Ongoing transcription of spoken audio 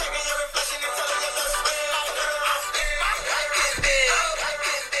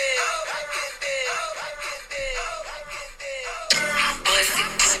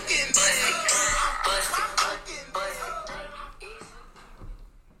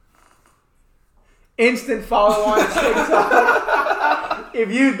instant follow on TikTok.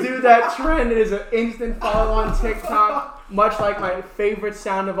 If you do that trend, it is an instant follow on TikTok. Much like my favorite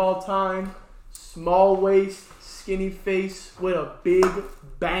sound of all time. Small waist, skinny face with a big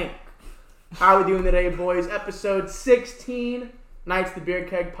bank. How are we doing today, boys? Episode 16, Nights the Beer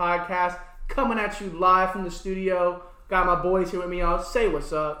Keg Podcast. Coming at you live from the studio. Got my boys here with me. I'll say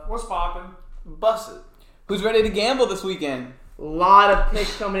what's up. What's poppin'? Bust it. Who's ready to gamble this weekend? A lot of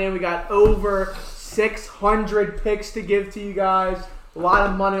picks coming in. We got over 600 picks to give to you guys. A lot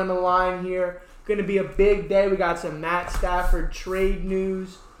of money on the line here. Going to be a big day. We got some Matt Stafford trade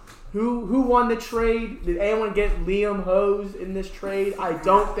news. Who won the trade? Did anyone get Liam hosed in this trade? I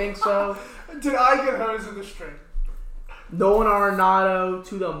don't think so. Did I get hosed in this trade? Nolan Arenado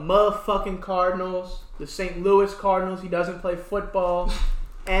to the motherfucking Cardinals. The St. Louis Cardinals. He doesn't play football.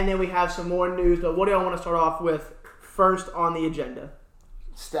 And then we have some more news. But what do y'all want to start off with first on the agenda?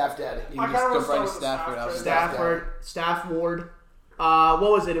 Staff Daddy. You can just go right to Stafford. Stafford. What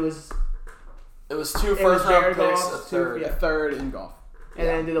was it? It was 2 first-round picks, a third. Yeah. A third in golf. And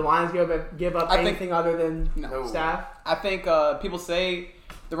then do the Lions give up anything other than Staff? I think people say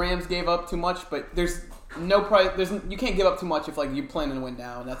the Rams gave up too much, but there's no price. You can't give up too much if you're planning to win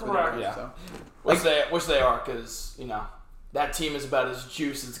now, and that's what it is. Yeah. So. Which they are, because that team is about as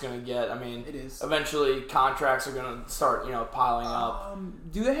juice as it's going to get. I mean, it is. Eventually, contracts are going to start, piling up.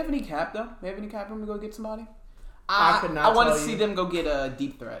 Do they have any cap though? They have any cap room to go get somebody? I want to see them go get a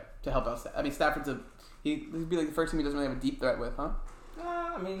deep threat to help out. I mean, Stafford's he'd be like the first team he doesn't really have a deep threat with, huh?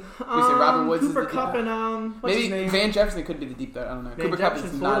 We say Robert Woods Cooper is the Kupp deep and what's maybe his name? Van Jefferson could be the deep threat. I don't know. Van Cooper Kupp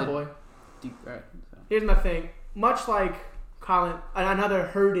Jefferson's is not boy. a deep threat. So. Here's my thing. Much like Colin,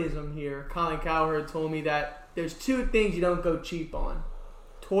 another herdism here. Colin Cowherd told me that there's two things you don't go cheap on: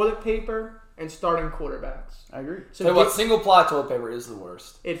 toilet paper and starting quarterbacks. I agree. So single ply toilet paper is the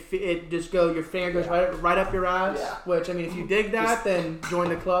worst. It just your finger goes right up your ass. Yeah. Which, I mean, if you dig that, then join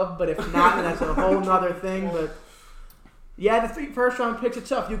the club. But if not, then that's a whole nother thing. But yeah, the 3 first-round picks are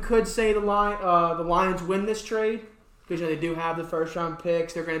tough. You could say the Lions win this trade because they do have the first-round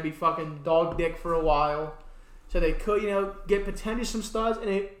picks. They're going to be fucking dog dick for a while, so they could get potentially some studs.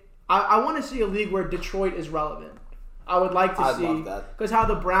 And I want to see a league where Detroit is relevant. I would like to see, because how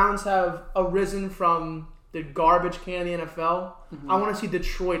the Browns have arisen from the garbage can in the NFL. Mm-hmm. I want to see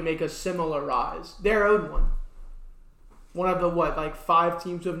Detroit make a similar rise. They're owed one. One of the 5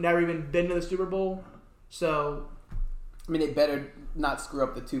 teams who have never even been to the Super Bowl. So, I mean, they better not screw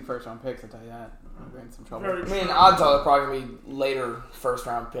up the 2 first-round picks. I'll tell you that. They're in some trouble. I mean, odds are they're probably going to be later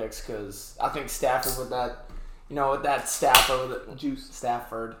first-round picks because I think Stafford with that. With that Stafford with it, juice.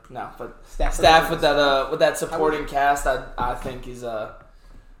 Stafford, no, but Stafford with that supporting cast, I think he's bound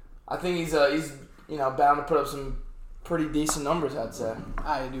to put up some pretty decent numbers, I'd say.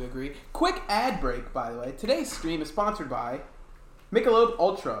 I do agree. Quick ad break, by the way. Today's stream is sponsored by Michelob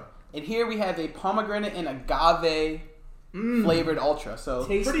Ultra, and here we have a pomegranate and agave flavored Ultra. So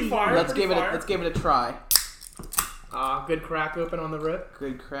tasty. Let's give it a try. Good crack open on the rip.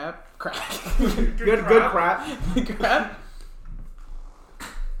 Good crap. Good crap. Good crap.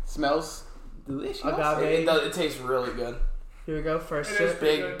 Smells delicious. Agave. It tastes really good. Here we go. First sip.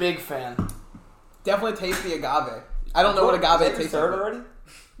 Big fan. Definitely taste the agave. I don't know what agave tastes like. already?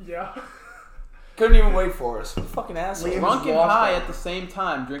 Yeah. Couldn't even wait for us. Fucking asshole. Drunk and high at the same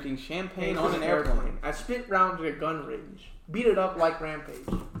time, drinking champagne on an airplane. I spit rounds at a gun range. Beat it up like Rampage.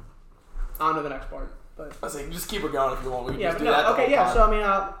 On to the next part. But I was like, just keep her going if you want. We can just do no, that. Okay, yeah. So I mean,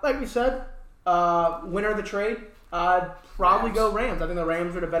 like we said, winner of the trade, I'd probably go Rams. I think the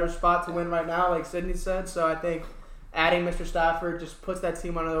Rams are the better spot to win right now, like Sydney said. So I think adding Mr. Stafford just puts that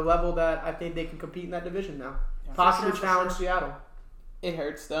team on another level that I think they can compete in that division now. Yeah, possibly challenge Seattle. It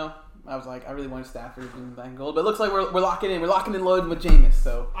hurts though. I was like, I really wanted Stafford in the gold, but it looks like we're locking in. We're locking in loading with Jameis.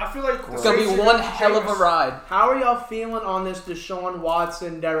 So I feel like it's gonna be one hell of a ride. How are y'all feeling on this Deshaun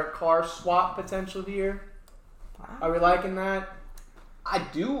Watson, Derek Carr swap potential here? Are we liking that? I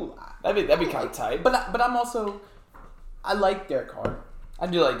do. That'd be kind of tight. But I'm also, I like Derek Carr. I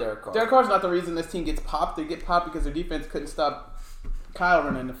do like Derek Carr. Derek Carr's not the reason this team gets popped. They get popped because their defense couldn't stop Kyle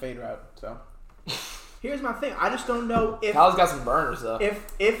running the fade route. So here's my thing. I just don't know if Kyle's got some burners though.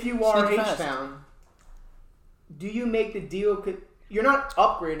 If you are H-Town, do you make the deal? You're not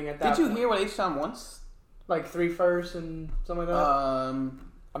upgrading at that. Did you point. hear what H-Town wants? Like 3 firsts and something like that.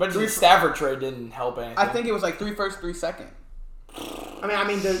 I bet the Stafford trade didn't help anything. I think it was like 3 firsts, 3 second. I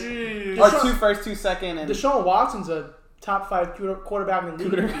mean, or 2 firsts, 2 second. And Deshaun Watson's a top 5 quarterback in the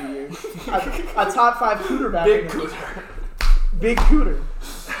league in a few years. a top 5 quarterback. Big cooter. Big cooter.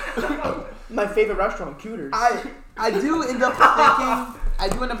 My favorite restaurant, Cooters. I do end up thinking I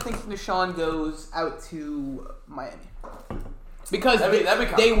do end up thinking Deshaun goes out to Miami. Because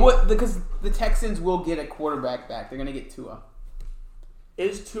because the Texans will get a quarterback back. They're gonna get Tua.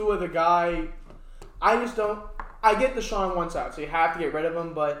 Is Tua the guy? I just don't. I get Deshaun wants out, so you have to get rid of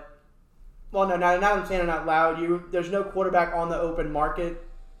him. But now I'm saying it out loud. There's no quarterback on the open market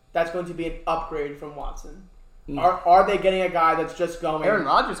that's going to be an upgrade from Watson. Are they getting a guy that's just going? Aaron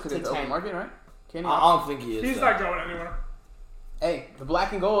Rodgers could hit the open market, right? I don't think he is. He's not going anywhere. Hey, the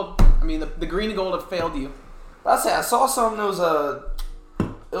black and gold. I mean, the green and gold have failed you. I saw something that was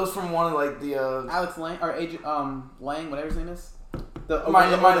it was from one of like the Alex Lang or Lang, whatever his name is. The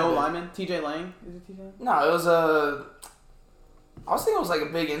lineman, TJ Lang. Is it TJ? No, it was I was thinking it was like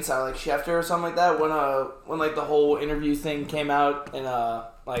a big insider, like Schefter or something like that. When like the whole interview thing came out and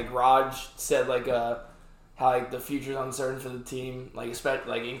like Raj said like how like the future's uncertain for the team, like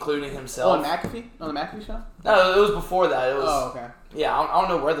including himself. Oh, McAfee? On the McAfee show? No, it was before that. It was. Oh, okay. Yeah, I don't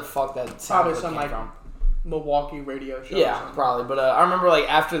know where the fuck that sound probably some came from. Milwaukee radio show. Yeah, probably. But I remember like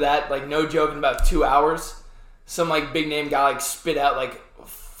after that, like no joke, in about 2 hours, some like big name guy like spit out like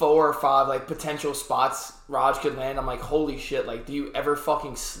 4 or 5 like potential spots Raj could land. I'm like, holy shit! Like, do you ever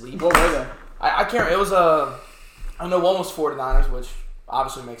fucking sleep? What were they? I can't. It was I know one was 49ers, which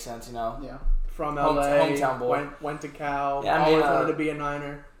obviously makes sense, you know. Yeah. From LA, hometown boy. Went to Cal. Yeah, always wanted to be a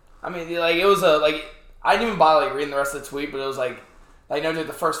Niner. I mean, like it was like I didn't even bother like reading the rest of the tweet, but it was like no,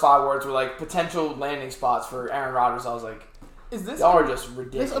 the first 5 words were like potential landing spots for Aaron Rodgers. I was like, y'all are just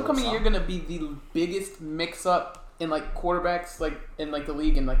ridiculous. This upcoming year going to be the biggest mix-up in like quarterbacks, like in like the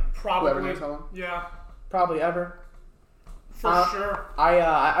league, and like probably, yeah, probably ever. For sure.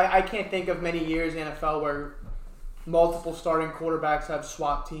 I can't think of many years in the NFL where multiple starting quarterbacks have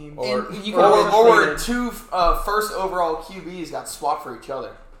swap teams, or where 2 first overall QBs got swapped for each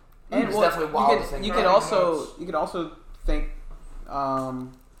other. And it's definitely wild to think. You could also think.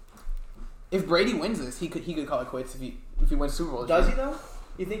 If Brady wins this, he could call it quits if he wins Super Bowl. Does he though?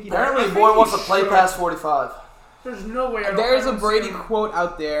 You think he does? Apparently, the boy wants to play past 45. There's no way. There's a Brady quote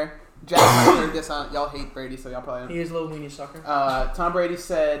out there. Jack heard this on. Y'all hate Brady, so y'all probably. He is a little weenie sucker. Tom Brady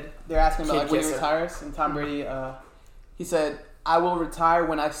said they're asking about like when he retires, and Tom Brady he said, "I will retire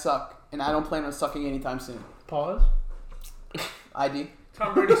when I suck, and I don't plan on sucking anytime soon." Pause. ID.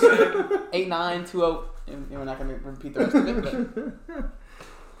 Tom Brady said 8920. And we're not going to repeat the rest of it. But.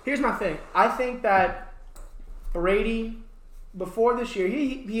 Here's my thing. I think that Brady, before this year,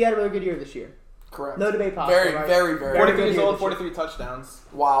 he had a really good year this year. Correct. No debate possible. Very, right? very, very. 43 years old, 43 touchdowns.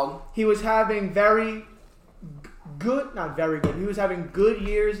 Wild. He was having very good, not very good. He was having good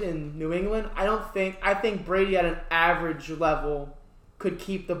years in New England. I think Brady at an average level could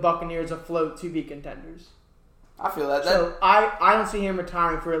keep the Buccaneers afloat to be contenders. I feel that. So I don't see him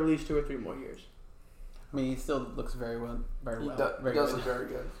retiring for at least 2 or 3 more years. I mean, he still looks very well. He does look very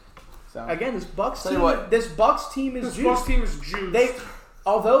good. So again, this Bucs team is juiced. Bucs team is juiced.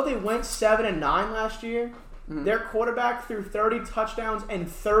 Although they went 7-9 last year, their quarterback threw 30 touchdowns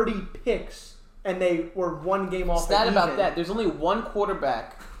and 30 picks, and they were 1 game off. Stat about that: there's only one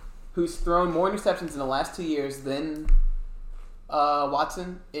quarterback who's thrown more interceptions in the last 2 years than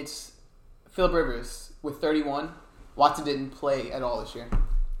Watson. It's Phillip Rivers with 31. Watson didn't play at all this year.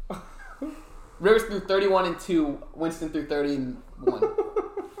 Rivers threw 31 and 2. Winston threw 30 and 1.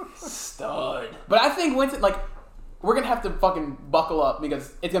 Stud. But I think Winston, like, we're gonna have to fucking buckle up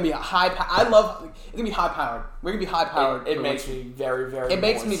because it's gonna be it's gonna be high powered. We're gonna be high powered. It makes me very, very. It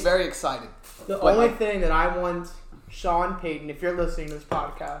makes me very excited. The only thing that I want Sean Payton, if you're listening to this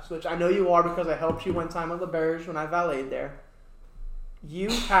podcast, which I know you are because I helped you one time at the Bears when I valeted there,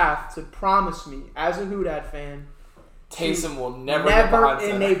 you have to promise me as a Houdat fan, Taysom will never get behind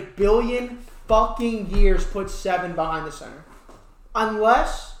in center. a billion fucking years put 7 behind the center.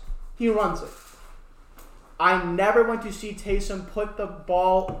 Unless he runs it. I never want to see Taysom put the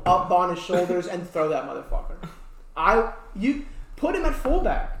ball up on his shoulders and throw that motherfucker. You put him at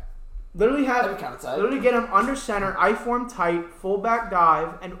fullback. Literally get him under center, I-form tight, fullback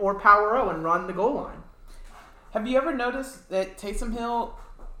dive, or power O and run the goal line. Have you ever noticed that Taysom Hill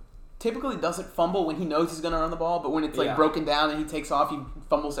typically doesn't fumble when he knows he's going to run the ball, but when it's like broken down and he takes off, he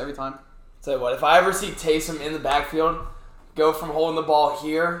fumbles every time? Tell you what, if I ever see Taysom in the backfield go from holding the ball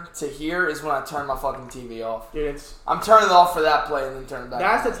here to here is when I turn my fucking TV off. Dude, I'm turning it off for that play and then turn it back.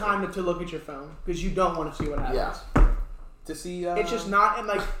 That's the time to look at your phone because you don't want to see what happens. Yeah. To see, it's just not, and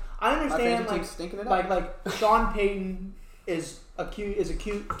like I understand, like Sean Payton is a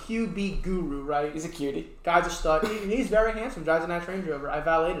QB guru, right? He's a cutie. Guy's a stud. He's very handsome. Drives a nice Range Rover. I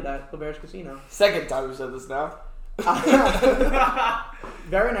valeted at the Bears Casino. Second time we said this now.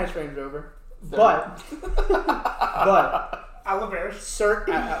 Very nice Range Rover. But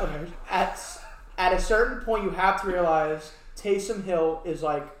At a certain point, you have to realize Taysom Hill is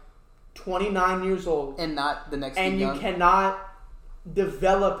like 29 years old, and not the next. And you cannot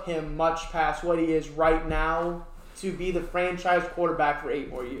develop him much past what he is right now to be the franchise quarterback for 8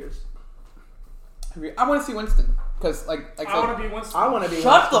 more years. I want to see Winston because, I want to be Winston. I want to be.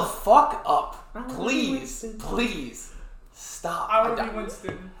 Shut the fuck up, please stop. I want to be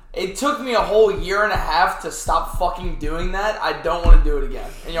Winston. It took me a whole year and a half to stop fucking doing that. I don't want to do it again,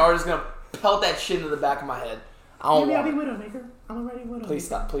 and y'all are just gonna pelt that shit into the back of my head. I don't want I'll be it. Widowmaker. I'm already Widowmaker. Please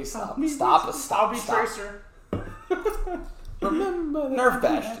stop. I'll be Tracer. Remember Nerf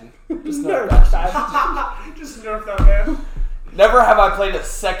Bastion. Just Nerf Nerf Bastion. Just nerf that man. Never have I played a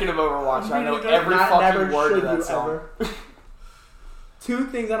second of Overwatch. I know every fucking word of that song. 2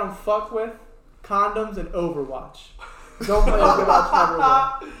 things I don't fuck with: condoms and Overwatch. Don't play Overwatch ever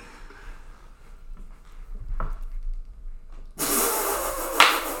again.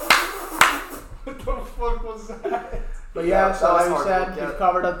 What the fuck was that? But yeah, so that was like we hard. said, we've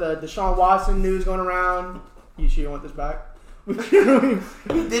covered up the Deshaun Watson news going around. You sure you want this back? He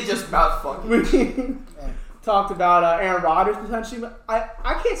did just about fucking. We talked about Aaron Rodgers potentially.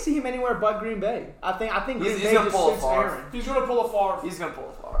 I can't see him anywhere but Green Bay. I think Green Bay gonna just pull a suits Favre. Aaron. He's gonna pull a Favre. He's gonna pull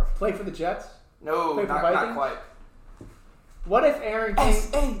a Favre. Play for the Jets. No, Play for not Vikings? quite. What if Aaron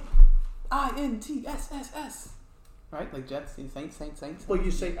came? SAINTSSS. Right, like Jets, Saints. Well, you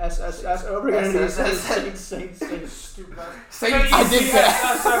say SSS over again. And you say Saints. Stupid. I did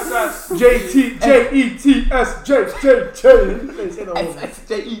that. JETS JJJ. They say the whole thing.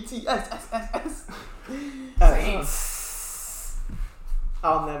 SSJETSSS. Saints.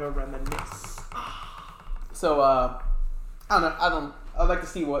 I'll never reminisce. So I don't know. I'd like to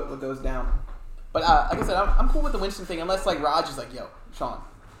see what goes down. But like I said, I'm cool with the Winston thing unless like Raj is like, yo, Sean.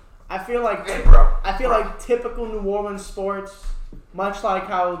 I feel like typical New Orleans sports, much like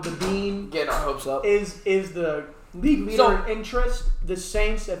how the Bean Getting our hopes up. is the league leader in interest. The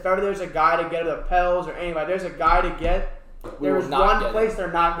Saints, if ever there's a guy to get the Pels or anybody, there's a guy to get. There's one place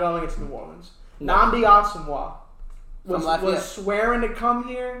they're not going. It's New Orleans. No. Nnamdi Asomugha was Lafayette. swearing to come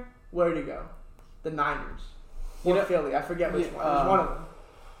here. Where'd he go? The Niners. Or Philly. I forget which one. It was one of them.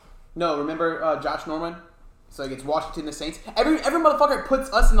 No, remember Josh Norman? So against Washington, the Saints. Every motherfucker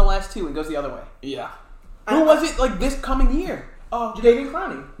puts us in the last 2 and goes the other way. Yeah. Who was it like this coming year? Jadeveon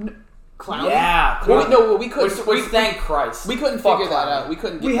Clowney. Clowney? Yeah. We couldn't. We thank Christ. We couldn't Fuck figure that Clowney. out. We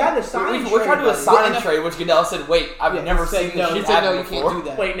couldn't. We had to sign. We're trying to do a sign and trade, which Goodell said, "Wait, I've never seen this shit happen you before." can't do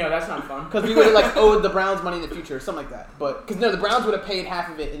that. Wait, no, that's not fun. Because we would have like owed the Browns money in the future or something like that. But because the Browns would have paid half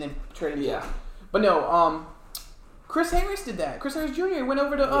of it and then traded him. Yeah. But no, Chris Harris did that. Chris Harris Jr. went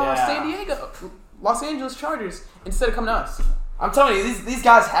over to San Diego, Los Angeles Chargers instead of coming to us. I'm telling you, these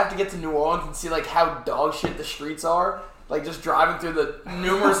guys have to get to New Orleans and see like how dog shit the streets are. Like just driving through the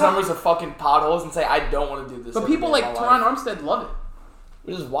numerous numbers of fucking potholes and say, I don't want to do this. But people like Teron Armstead love it.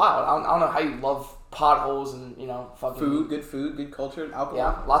 Which is wild. I don't know how you love potholes and fucking food, good culture, alcohol.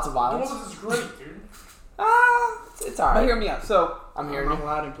 Yeah, lots of violence. New Orleans is great, dude. It's alright. But hear me out. So I'm hearing you.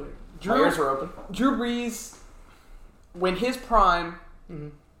 loud and clear. My ears are open. Drew Brees, when his prime,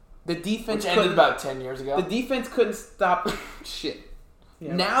 the defense Which ended about 10 years ago. The defense couldn't stop shit.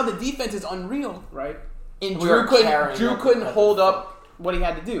 Yeah. Now the defense is unreal, Right? and We are Drew couldn't hold up what he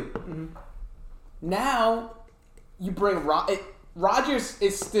had to do. Mm-hmm. Now you bring Rodgers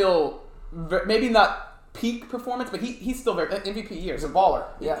is still maybe not peak performance, but he's still very MVP year. He's a baller.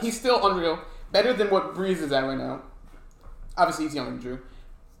 Yeah, He's still unreal, better than what Brees is at right now. Obviously, he's younger than Drew.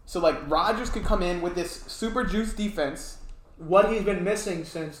 So like Rodgers could come in with this super juice defense. What he's been missing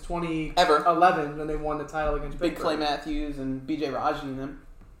since 2011 when they won the title against Big Pittsburgh. Clay Matthews and B.J. Raji and them.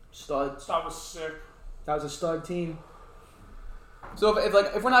 Studs. That was sick. That was a stud team. So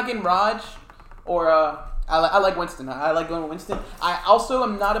if we're not getting Raj or I like Winston. I like going with Winston. I also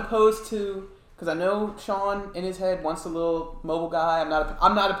am not opposed to, because I know Sean in his head wants a little mobile guy.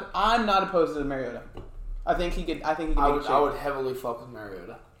 I'm not opposed to Mariota. I think he could. I would heavily fuck with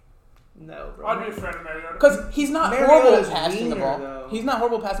Mariota. No, bro. I'd be a fan of Mariota. Because he's not Mariota's horrible passing the wiener, ball. though. He's not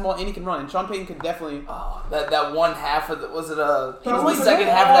horrible passing the ball, and he can run. And Sean Payton could definitely. Oh, that one half of was the an second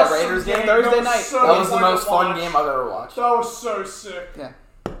half of that awesome Raiders game. game. Thursday That was night. so That was the fun most to fun watch. game I've ever watched. That was so sick. Yeah.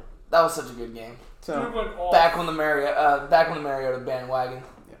 That was such a good game. So Dude went off. Back on the Mariota bandwagon.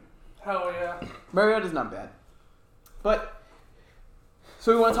 Hell yeah. Mariota's not bad. But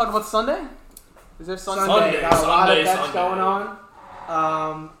so we want to talk about Sunday. Is there Sunday. Got a lot of bets Sunday. going on.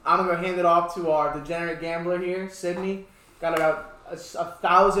 I'm going to hand it off to our degenerate gambler here, Sydney. Got about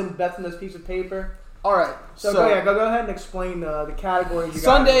 1,000 bets on this piece of paper. All right. So go ahead and explain the categories you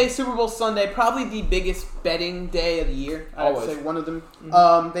got. Sunday, Super Bowl Sunday, probably the biggest betting day of the year. I would Always. say one of them.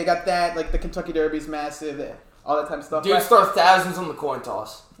 Mm-hmm. They got that, like the Kentucky Derby's massive, all that type of stuff. Dudes throw thousands on the coin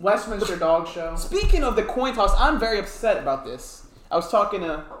toss. Westminster Dog Show. Speaking of the coin toss, I'm very upset about this. I was talking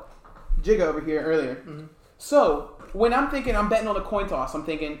to Jigga over here earlier. Mm-hmm. So, when I'm betting on a coin toss, I'm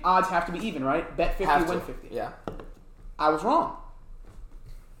thinking odds have to be even, right? Bet 50, win 50. Yeah. I was wrong.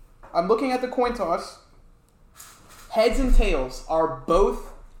 I'm looking at the coin toss. Heads and tails are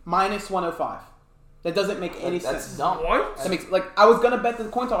both minus 105. That doesn't make any sense. That's dumb. What? That makes, I was going to bet the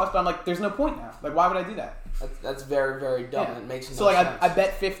coin toss, but I'm like, there's no point now. Like, why would I do that? That's very, very dumb. Yeah. It makes no So, sense. I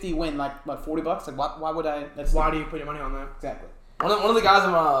bet 50, win, $40? Like, why would I? Why do you put your money on that? Exactly. One of the guys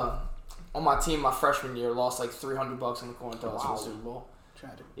on my team my freshman year lost like $300 on the coin toss for the Super Bowl.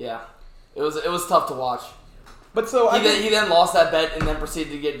 Tragic. Yeah. It was tough to watch. But so He then lost that bet and then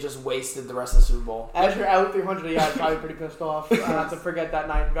proceeded to get just wasted the rest of the Super Bowl. As you're out 300, yeah, I'm probably pretty pissed off. I have to forget that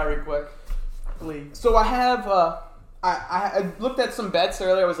night very quick. League. So I have I looked at some bets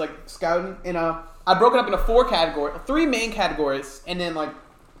earlier. I was like scouting, and I broke it up into three main categories, and then I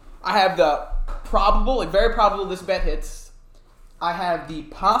have the probable, very probable this bet hits. I have the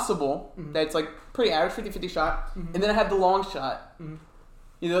possible that's pretty average 50-50 shot, and then I have the long shot.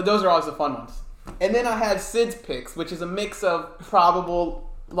 Mm-hmm. Those are always the fun ones. And then I have Sid's picks, which is a mix of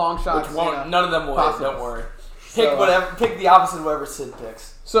probable long shots. Which won't, none of them will hit, don't worry. So, Pick the opposite of whatever Sid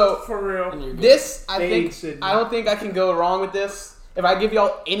picks. So For real. And you're good. this, I don't think I can go wrong with this. If I give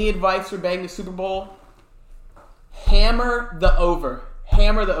y'all any advice for betting the Super Bowl, hammer the over.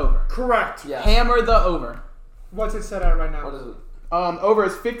 Hammer the over. Correct. Yeah. Hammer the over. What's it set at right now? What is it? Over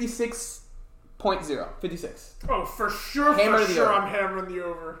is 56.0. 56. Oh, for sure, I'm hammering the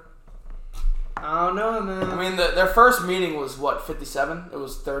over. I don't know, man. I mean, their first meeting was, 57? It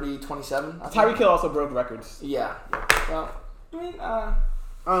was 30-27? Tyreek Hill also broke records. Yeah. Well, I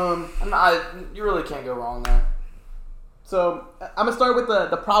mean, you really can't go wrong there. So, I'm going to start with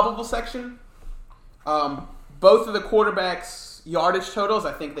the probable section. Both of the quarterbacks' yardage totals,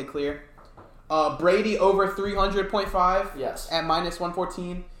 I think they clear. Brady over 300.5 Yes. at minus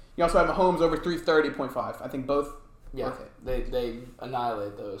 114. You also have Mahomes over 330.5. I think both Yeah, hit. they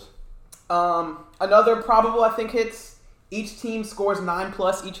annihilate those. Another probable I think hits. Each team scores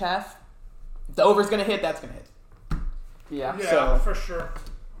 9+ each half. If the over's going to hit, that's going to hit. Yeah. Yeah, So- for sure.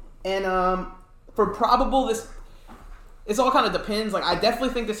 And for probable, this all kind of depends. I definitely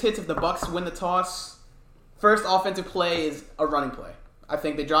think this hits if the Bucks win the toss. First offensive play is a running play. I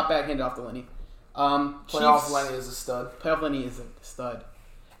think they drop back, hand it off to Lenny. Playoff Lenny is a stud. Playoff Lenny is a stud.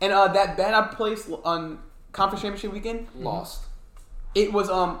 And that bet I placed on Conference Championship weekend, Lost. it was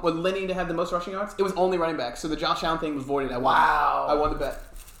with Lenny to have the most rushing yards. It was only running back, so the Josh Allen thing was voided. I won. Wow. I won the bet.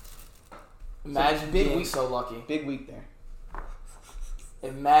 Imagine big being week. so lucky. Big week there.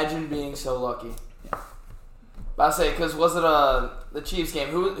 Imagine being so lucky. Yeah. But I say, because was it the Chiefs game?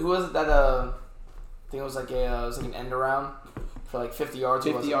 Who was it that I think it was an end around for 50 yards.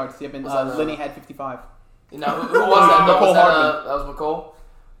 50 yards. Yep, and Was that, Lenny had 55. You know who was that? McCole Hardman. That was McCole.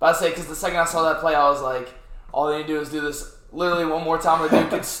 But I say, because the second I saw that play, I was like, all they need to do is do this literally one more time, or dude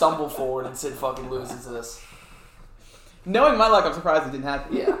could stumble forward and Sid fucking loses this. Knowing my luck, I'm surprised it didn't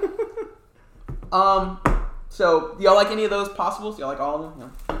happen. Yeah. So, do y'all like any of those possibles? Do y'all like all of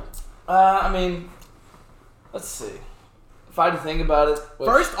them? No. I mean, let's see. If I had to think about it,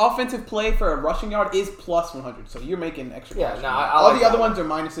 First offensive play for a rushing yard is plus 100, so you're making extra. Yeah, cash. no, I all like the other that ones are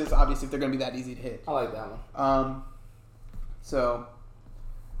minuses, obviously, if they're going to be that easy to hit. I like that one. So,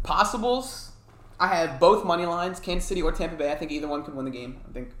 possibles, I have both money lines, Kansas City or Tampa Bay. I think either one could win the game.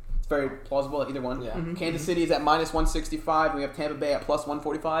 I think it's very plausible, either one. Yeah. Mm-hmm. Kansas City is at minus 165, and we have Tampa Bay at plus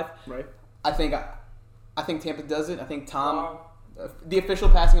 145. Right. I think Tampa does it. I think Tom, Wow. the official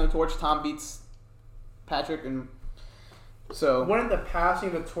passing of the torch, Tom beats Patrick, and so Wouldn't the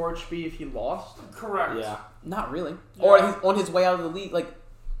passing of the torch be if he lost? Correct. Yeah. not really. Yeah. Or he's on his way out of the league,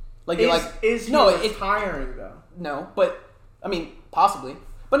 Is he no, retiring though? no, but I mean possibly,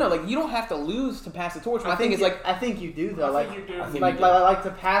 but no, you don't have to lose to pass the torch. I think it's I think you do though. I think you do. I think Like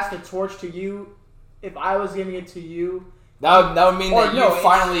to pass the torch to you. If I was giving it to you, That would mean Or that no, you it's-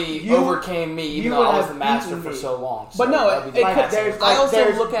 finally you- overcame me, even you though would I was have the master beaten for me. so long. But no, that'd be it the could- best. there's I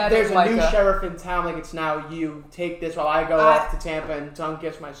also look at it there's a like new a- sheriff in town. Like it's now you. Take this while I go off to Tampa and don't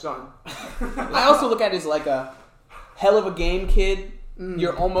kiss my son. I also look at it as like a hell of a game, kid.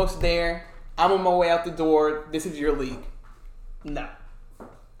 You're almost there. I'm on my way out the door. This is your league. No,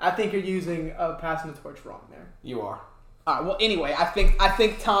 I think you're using passing the torch wrong there. You are. All right. Well, anyway, I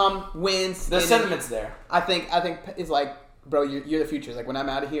think Tom wins. The and sentiment's there. I think it's like, bro, you're the future. Like when I'm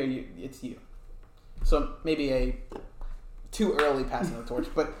out of here, it's you. So maybe a too early passing the torch,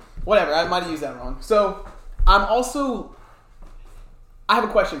 but whatever. I might have used that wrong. So I have a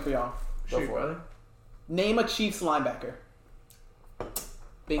question for y'all. Shoot, brother. Name a Chiefs linebacker.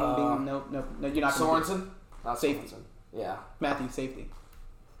 Bing, bing. No, you're not. Sorensen? Not Safety. Sorensen. Yeah. Matthew, safety.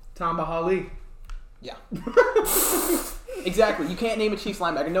 Tamba Hali. Yeah. Exactly. You can't name a Chiefs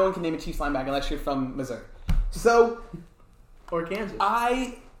linebacker. No one can name a Chiefs linebacker unless you're from Missouri. So. Or Kansas.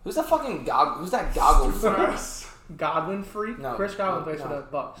 Who's that fucking Who's that goggles? Godwin freak? No. Chris Godwin plays for the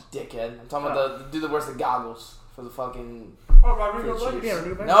Bucks. Dickhead. I'm talking about the dude that wears the goggles for the fucking. Oh, Rodrigo Blake? Yeah,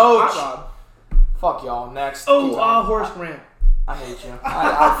 Rodrigo Blake. No. Hot Rod. Fuck y'all. Next. Horace Grant. I hate you.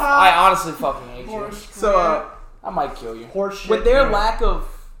 I honestly fucking hate you. So, I might kill you. Horse shit. with their lack of,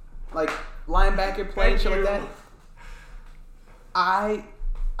 like, linebacker play and shit like that, I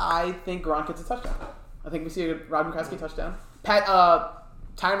think Gronk gets a touchdown. I think we see a Rob Gronkowski touchdown.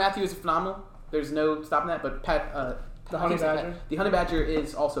 Tyrann Mathieu is phenomenal. There's no stopping that. But the Honey Badger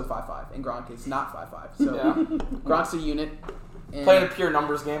is also 5'5", and Gronk is not 5'5". So Gronk's a unit. And playing a pure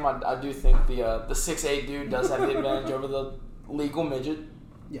numbers game, I do think the 6'8" dude does have the advantage over the legal midget.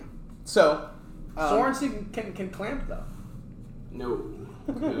 Yeah. So Sorensen can clamp though. No.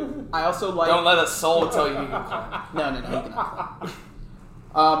 I also like. Don't let a soul tell you can clamp. No, he cannot clamp.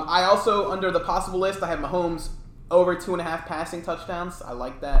 I also, under the possible list, I have Mahomes over 2.5 passing touchdowns. I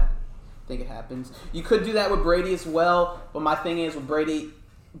like that. I think it happens. You could do that with Brady as well, but my thing is with Brady's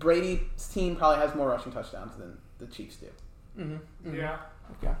team probably has more rushing touchdowns than the Chiefs do. Mm-hmm. Yeah.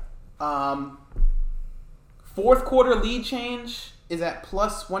 Okay. Fourth quarter lead change is at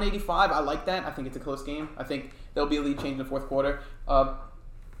plus 185. I like that. I think it's a close game. I think there'll be a lead change in the fourth quarter.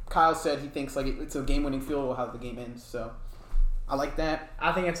 Kyle said he thinks like it's a game-winning field goal how the game ends. So I like that.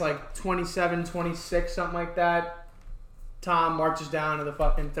 I think it's like 27-26, something like that. Tom marches down to the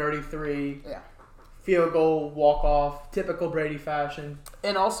fucking 33. Yeah. Field goal, walk off, typical Brady fashion.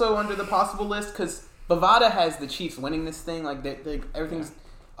 And also under the possible list, because Bovada has the Chiefs winning this thing. Like everything's.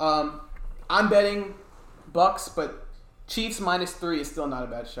 I'm betting Bucks, but Chiefs -3 is still not a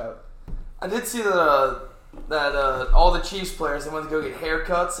bad shout. I did see that all the Chiefs players, they went to go get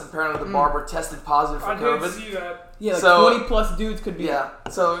haircuts, and apparently the barber tested positive for COVID. I did see that. Yeah, like So- 20 plus dudes could be. Yeah.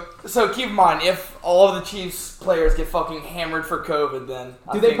 So keep in mind, if all of the Chiefs players get fucking hammered for COVID, then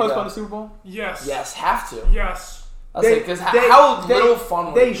Do they postpone the Super Bowl? Yes. Yes, have to. Yes. Because how little fun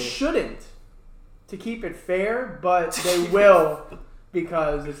would they it be? shouldn't, to keep it fair, but they will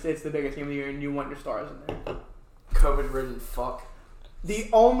because it's the biggest game of the year and you want your stars in there. COVID-ridden fuck. The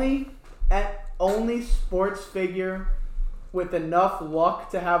only sports figure with enough luck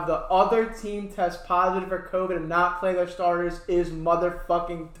to have the other team test positive for COVID and not play their starters is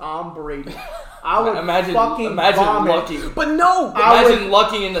motherfucking Tom Brady. I would imagine fucking vomit. Lucky. But no! Imagine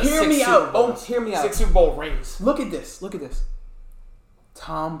Lucky in the Hear 6 me Super out. Bowl. Oh, hear me out. 6 Super Bowl rings. Look at this.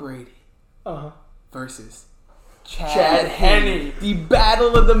 Tom Brady versus Chad Henne. The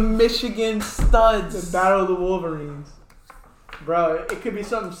battle of the Michigan studs. The Battle of the Wolverines. Bro, it could be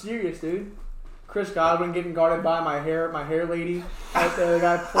something serious, dude. Chris Godwin getting guarded by my hair lady. Right there, the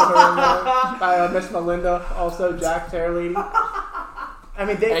guy pulled her in there. By Miss Melinda, also Jack's hair lady. I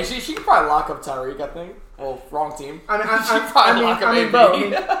mean, Hey, she could probably lock up Tyreek, I think. Well, wrong team.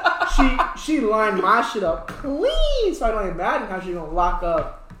 She lined my shit up clean, so I don't imagine how she's gonna lock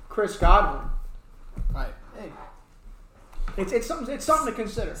up Chris Godwin. Right. Hey. It's something to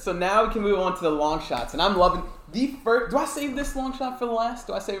consider. So now we can move on to the long shots, and I'm loving the first. Do I save this long shot for the last?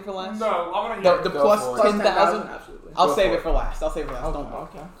 Do I save it for last? No, I want to hear The it. plus 10,000. Absolutely. I'll save it for last. Don't worry.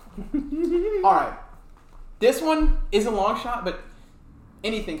 Okay. All right. This one is a long shot, but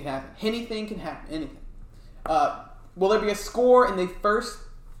anything can happen. Anything can happen. Anything. Will there be a score in the first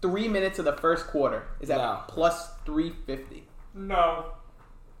 3 minutes of the first quarter? Is that No. plus 350? No.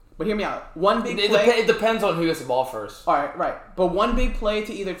 But hear me out. One big play. It depends on who gets the ball first. All right. But one big play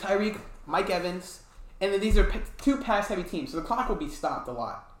to either Tyreek, Mike Evans, and then these are two pass-heavy teams, so the clock will be stopped a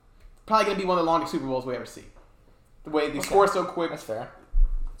lot. Probably going to be one of the longest Super Bowls we ever see. The way they score so quick. That's fair.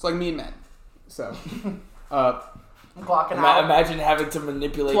 It's like me and Matt. So, I'm clocking out. Imagine having to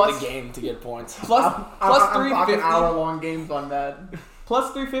manipulate Plus- the game to get points. plus I'm clocking 350. hour-long games on that.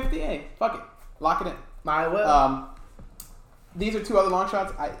 Plus 350. Hey, fuck it. Lock it in. My will. These are two other long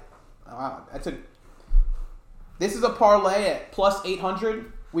shots. I took. This is a parlay at plus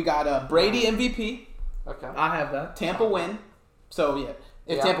 800. We got Brady MVP. Okay. I have that. Tampa win. So yeah,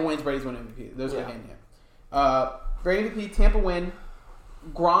 if Yeah. Tampa wins, Brady's winning MVP. Those are Yeah. hand in hand. Brady MVP, Tampa win.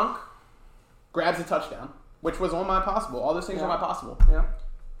 Gronk grabs a touchdown, which was on my possible. All those things are on my possible. Yeah.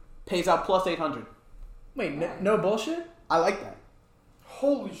 Pays out plus 800. Wait, no bullshit? I like that.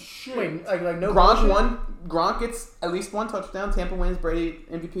 Holy shit. Wait, like no Gronk bullshit? won. Gronk gets at least one touchdown. Tampa wins. Brady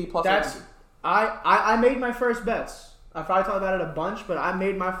MVP plus. That's 100. I made my first bets. I probably talked about it a bunch, but I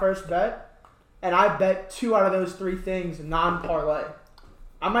made my first bet, and I bet 2 out of those 3 things non-parlay.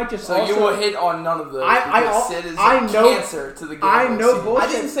 I might just So also, you will hit on none of those. Sid is I know- cancer to the game. I know bullshit.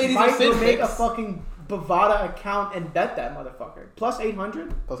 I didn't say these Might are Sid go make a picks. fucking Bovada account and bet that motherfucker. Plus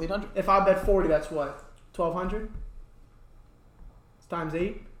 800. Plus 800. If I bet 40, that's what? 1,200? It's times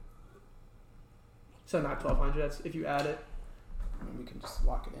 8. So not 1,200. That's if you add it. I mean, we can just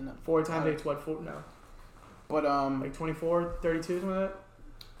lock it in. 4 times 8 is what? 4? No. But Like 24, 32, something like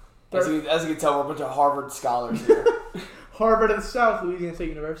that. As you can tell, we're a bunch of Harvard scholars here. Harvard of the South, Louisiana State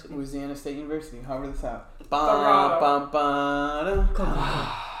University. Louisiana State University, Harvard of the South.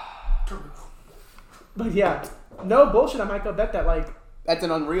 But yeah, no bullshit. I might go bet that like That's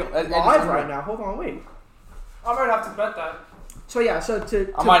an unreal. live right now. Hold on, wait. I might have to bet that. So yeah,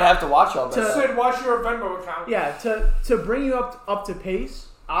 to I might have to watch all to- that. Sid, watch your Venmo account. yeah to bring you up to pace.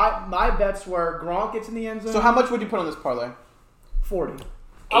 My bets were Gronk gets in the end zone. So how much would you put on this parlay? 40.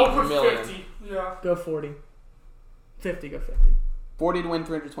 I'll put 8 million. 50. Yeah. Go 40. 50. Go 50. 40 to win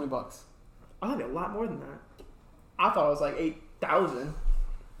 $320. I think a lot more than that. I thought it was like 8,000.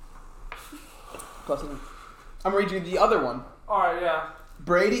 Plus, I'm reading you the other one. Alright, yeah.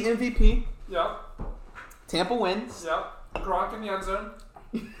 Brady MVP. Yep. Tampa wins. Yep. Gronk in the end zone.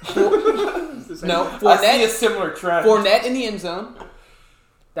 No, I see a Fournette, similar trend. Fournette in the end zone,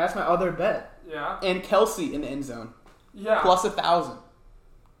 That's my other bet. Yeah. and Kelsey in the end zone. Yeah. Plus 1,000.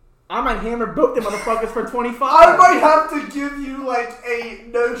 I might hammer both them motherfuckers for 25. I might have to give you like a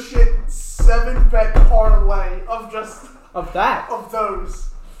no shit 7-bet parlay of just Of that. of those.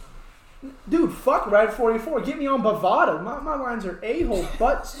 Dude, fuck Red 44. Get me on Bovada. My lines are a-hole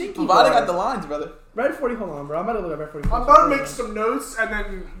butt stinky. Bovada bro. got the lines, brother. Red 40, hold on, bro. I'm about to look at Red 44. I'm about to make some notes and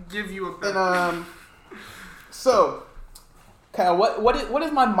then give you a bet. And so, Kyle, what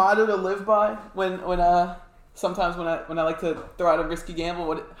is my motto to live by when sometimes when I like to throw out a risky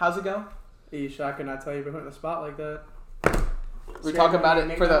gamble? How's it go? Eesh, I could not tell you, but put in the spot like that. We're talking about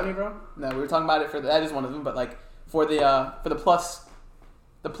it for the money, bro? no, we were talking about it for that is one of them, but like for the plus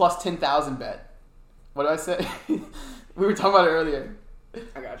 10,000 bet. What did I say? We were talking about it earlier.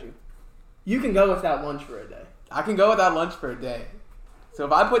 I got you. You can go without lunch for a day. I can go without lunch for a day. So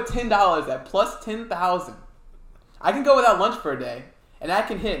if I put $10 at plus 10,000, I can go without lunch for a day, and I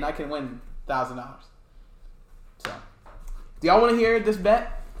can hit and I can win $1,000. So, do y'all want to hear this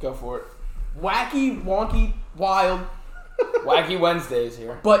bet? Go for it. Wacky, wonky, wild. Wacky Wednesdays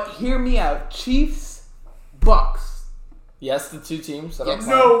here. But hear me out. Chiefs, Bucks. Yes, the 2 teams. That Yes. are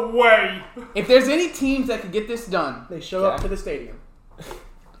No way. If there's any teams that could get this done, They show up Okay. to the stadium.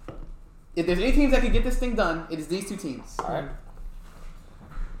 if there's any teams that could get this thing done, it is these 2 teams. All right.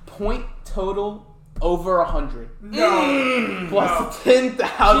 Point total over 100. No. Plus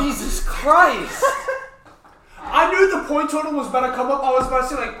 10,000. Jesus Christ! I knew the point total was about to come up. I was about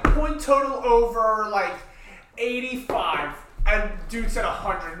to say like point total over like 85, and dude said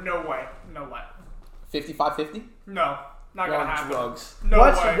 100. No way. No way. 55-50? No. Not You're gonna on happen. drugs. No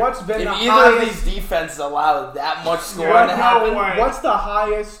way. What's been If the either of highest? these defenses allow that much scoring Yeah, to no happen, way. What's the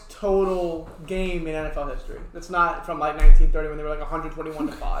highest total game in NFL history? That's not from like 1930 when they were like 121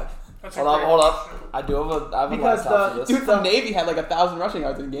 to 5. That's hold a up, great hold up. question. I do have a Because laptop for the- this. Dude from Navy had like 1,000 rushing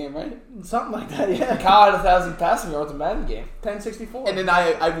yards in the game, right? Something like that, yeah. Kyle had 1,000 passing yards in the Madden game. 1064. And then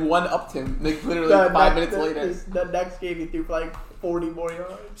I one-upped him like literally 5 minutes later. The next game he threw for like 40 more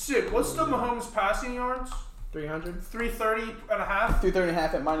yards. Sid, what's the Mahomes passing yards? 300. 330 and a half. 230.5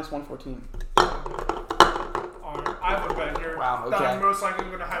 at minus 114. Alright, I have a bet here. Wow, That okay. I'm most likely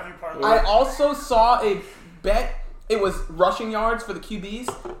going to have you parlay. I also saw a bet. It was rushing yards for the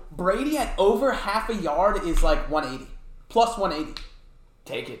QBs. Brady at over half a yard is like 180. Plus 180.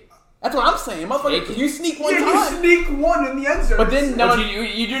 Take it. That's what I'm saying. Motherfucker, Take it. you sneak one Yeah, time. you sneak one in the end zone. But then no, But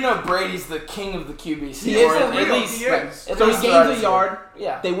you do know Brady's the king of the QBC. He is or for at real, least, he is. at so he least gains throughout a his yard.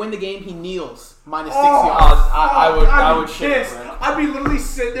 Yeah. They win the game. He kneels minus 6 Oh, yards. I would be shit pissed. for it. I'd be literally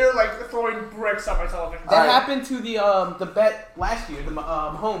sitting there like throwing bricks on my television. That Alright. happened to the bet last year, the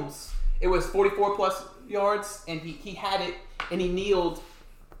Mahomes. It was 44 plus yards, and he had it, and he kneeled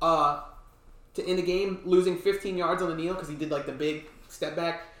to end the game, losing 15 yards on the kneel because he did like the big step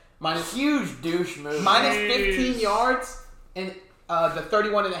back. Huge douche move. Minus Jeez. 15 yards, and the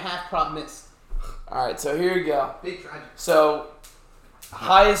 31.5 prop missed. All right, so here you go. Big tragedy. So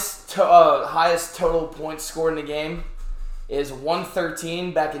highest total points scored in the game is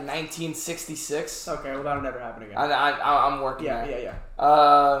 113 back in 1966. Okay, well that'll never happen again. I'm working Yeah, there. yeah,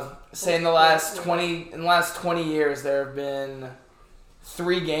 yeah. Say in the last 20 years there have been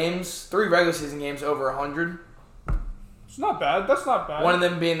 3 regular season games over 100. It's not bad. That's not bad. One of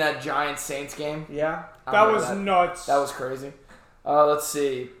them being that Giants Saints game. Yeah. That was nuts. That was crazy. Let's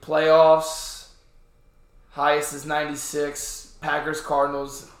see. Playoffs. Highest is 96. Packers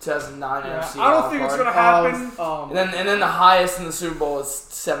Cardinals 2009 NFC. I don't think it's gonna happen. And then the highest in the Super Bowl is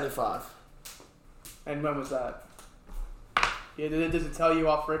 75. And when was that? Yeah, does it tell you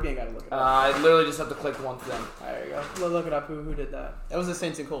off rip? You gotta look it up. I literally just have to click one thing. There you go. Look it up. Who did that? That was the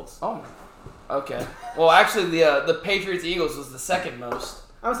Saints and Colts. Oh, okay. Well, actually, the Patriots Eagles was the second most.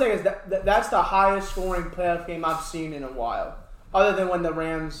 I'm saying that's the highest scoring playoff game I've seen in a while. Other than when the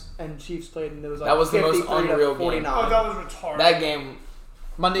Rams and Chiefs played, and it was like that was the most unreal game. Oh, that was retarded. That game,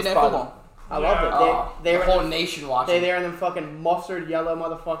 Monday Night Football. I loved it. They the were whole nation watching. They there and them fucking mustard yellow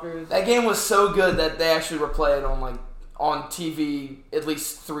motherfuckers. That game was so good that they actually replay it on TV at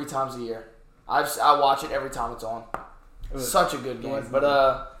least 3 times a year. I watch it every time it's on. Such a good game.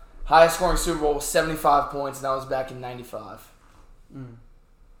 But highest scoring Super Bowl was 75 points, and that was back in 95.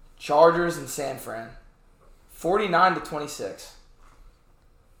 Chargers and San Fran, 49-26.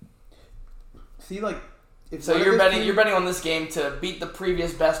 See, like, so you're betting on this game to beat the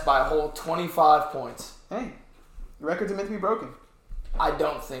previous best by a whole 25 points. Hey, records are meant to be broken. I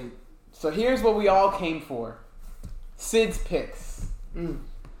don't think. So here's what we all came for. Sid's picks. I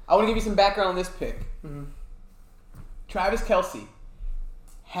want to give you some background on this pick. Travis Kelce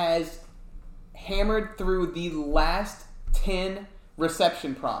has hammered through the last 10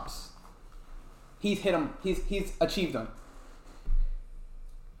 reception props. He's hit them. He's achieved them.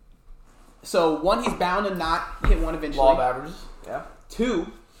 So, 1, he's bound to not hit one eventually. Law of averages. Yeah. 2,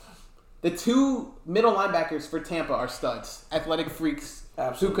 the 2 middle linebackers for Tampa are studs. Athletic freaks.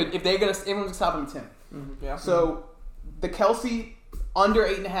 Absolutely. Who could, if they're going to, everyone's going to stop him at 10. Yeah. So, the Kelce under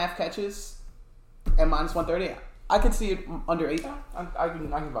 8.5 catches at minus 130. I could see it under 8. I can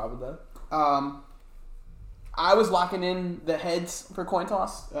vibe with that. I was locking in the heads for coin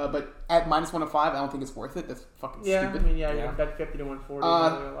toss, but at minus 105, I don't think it's worth it. That's fucking stupid. I mean, you bet 50 to 140.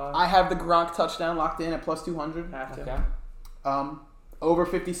 I have the Gronk touchdown locked in at plus 200. Have to. Okay. Over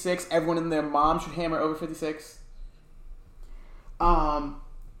 56. Everyone and their mom should hammer over 56.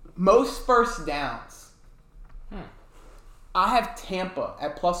 Most first downs. I have Tampa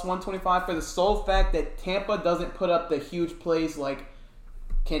at plus 125 for the sole fact that Tampa doesn't put up the huge plays like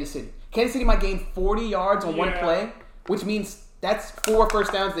Kansas City. Kansas City might gain 40 yards on one play, which means that's 4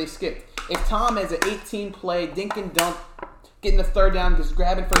 first downs they skip. If Tom has an 18-play dink and dunk, getting the third down, just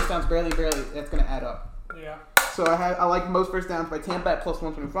grabbing first downs barely, that's going to add up. Yeah. So I like most first downs by Tampa at plus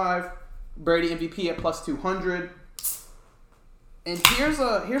 125, Brady MVP at plus 200, and here's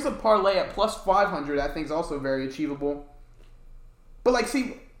a parlay at plus 500 I think is also very achievable. But like,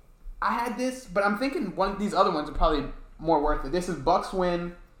 see, I had this, but I'm thinking one of these other ones are probably more worth it. This is Bucks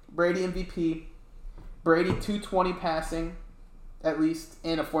win, Brady MVP, Brady 220 passing, at least,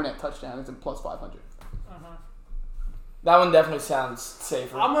 and a Fournette touchdown. It's a plus 500. That one definitely sounds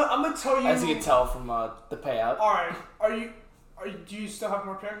safer. I'm gonna tell you, as you can tell from the payout. All right, do you still have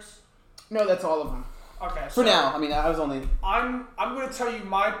more picks? No, that's all of them. Okay. For now, I mean, I was only. I'm gonna tell you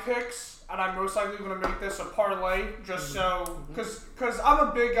my picks, and I'm most likely gonna make this a parlay, just so because I'm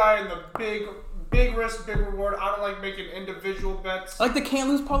a big guy in the big risk, big reward. I don't like making individual bets. Like the can't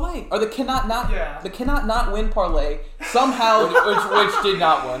lose parlay or the cannot not not win parlay somehow, which did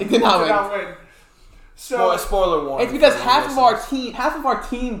not win. It did not win. So spoiler warning. It's because half of our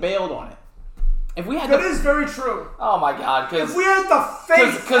team bailed on it. If we had that is very true. Oh my god! If we had the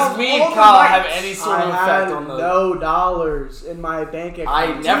faith, because me and Kyle have any sort of effect on the. No dollars in my bank account.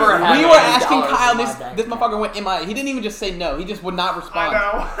 I never had. We were asking Kyle. This motherfucker went MIA. He didn't even just say no. He just would not respond. I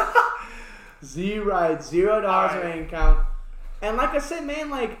know. $0 in my bank account. And like I said, man,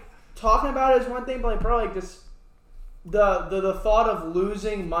 like talking about it is one thing, but like, bro, like just the thought of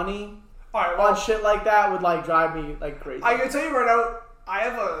losing money on shit like that would like drive me like crazy. I can tell you right now, I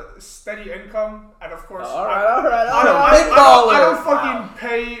have a steady income, and of course, all right. I don't fucking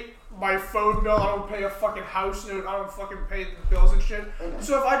pay my phone bill. I don't pay a fucking house note. I don't fucking pay the bills and shit.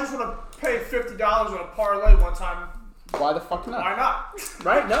 So if I just want to pay $50 on a parlay one time, why the fuck not? Why not?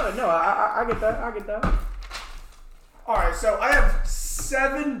 Right? No, I get that. All right, so I have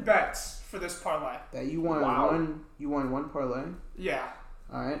 7 bets for this parlay. That you won one. You won one parlay. Yeah.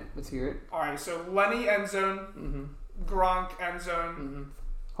 All right, let's hear it. All right, so Lenny end zone, Gronk end zone.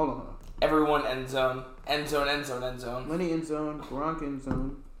 Hold on. Everyone end zone. End zone. Lenny end zone, Gronk end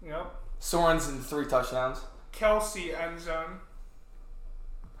zone. Yep. Sorensen 3 touchdowns. Kelce end zone.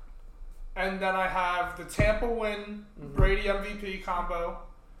 And then I have the Tampa win, Brady MVP combo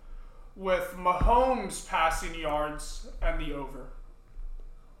with Mahomes passing yards and the over.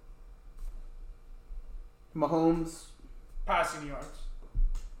 Mahomes Passing yards.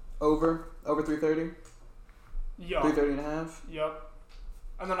 over 330. Yup. 330.5. Yep.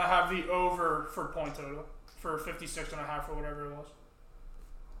 And then I have the over for point total for 56.5 or whatever it was.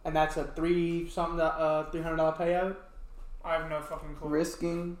 And that's a $300 payout. I have no fucking clue.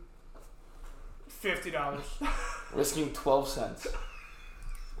 Risking $50 Risking 12 cents.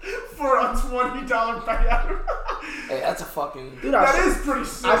 for a $20 payout. Hey, that's a fucking. Dude, That is pretty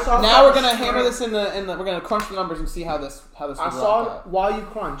sick. now we're gonna hammer this in the we're gonna crunch the numbers and see how this I would saw rock out. while you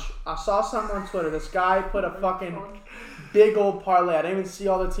crunch. I saw something on Twitter. This guy put a fucking big old parlay. I didn't even see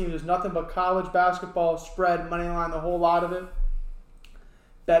all the teams. There's nothing but college basketball spread, money line, the whole lot of it.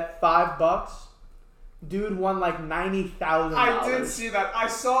 Bet $5. Dude won like $90,000. I did see that. I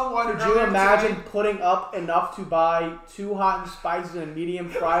saw one. Could you imagine putting up enough to buy 2 hot and spicy and a medium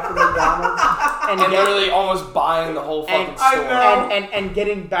fry from McDonald's And literally almost buying the whole fucking I store. know. and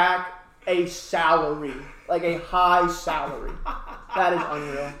getting back a salary, like a high salary? That is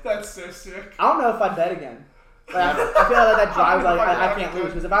unreal. That's so sick. I don't know if I'd bet again. Like, I feel like that drives like I can't lose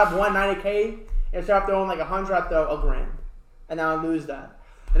because if I have won $90K and start throwing like 100, I throw $1,000, and now I lose that.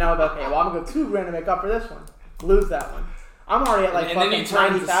 And now I'm like, okay, well I'm gonna go $2,000 to make up for this one. Lose that one. I'm already at like And then you fucking turn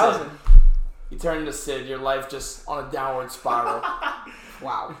to 90,000. You turn into Sid. Your life just on a downward spiral.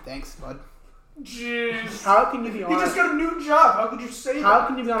 Wow, thanks, bud. Jeez. How can you be He on? just got a new job. How could you say How that?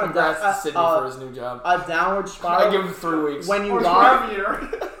 can you be on Congrats to Sidney for his new job. a downward spiral? I give him 3 weeks. When you Or rob,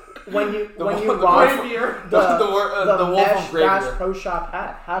 Gravier. when you The rob Gravier. the Wolf mesh of Bass Gravier. Pro Shop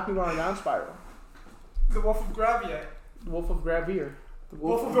hat, how can you go on a down spiral? The Wolf of Gravier. The Wolf of Gravier. The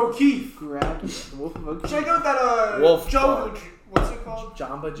Wolf of O'Keefe. The Wolf of Oak. Check out that Wolf Jungle Bar. Juice. What's it called?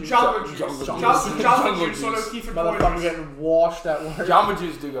 Jamba Juice. Jamba Juice. Jungle Jamba Jungle Juice on Juice. O'Keefe and Motherfucker Poitras. getting washed at work. Jamba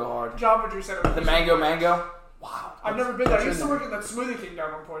Juice do go hard. Jamba Juice and The mango. Wow. I've never been there. I That's used to in work at that Smoothie King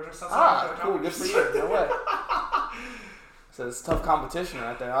down on Poitras. That's Ah, how I cool. Good for you. No way. So it's tough competition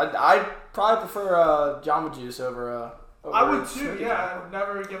right there. I'd probably prefer Jamba Juice over I would too, Smoothie yeah. I would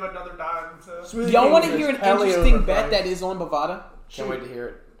never give another dime to. Smoothie Y'all King want to is hear an hella interesting bet overpriced. that is on Bovada? Can't wait to hear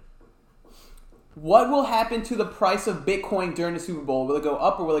it. What will happen to the price of Bitcoin during the Super Bowl? Will it go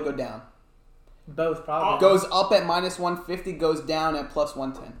up or will it go down? Both probably. Goes up at -150, goes down at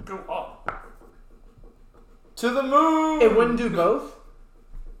 +110. Go up. To the moon. It wouldn't do both.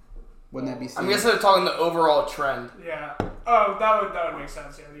 Wouldn't that be I'm seen? guessing they're talking the overall trend. Yeah. Oh, that would make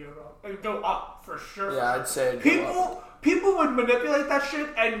sense. Yeah, the overall. It would go up for sure. Yeah, I'd say it'd go up. People would manipulate that shit,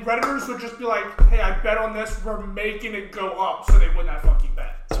 and Redditors would just be like, "Hey, I bet on this. We're making it go up," so they win that fucking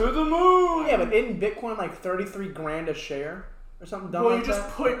bet. To the moon. Yeah, but isn't Bitcoin like 33 grand a share or something dumb Well, like you just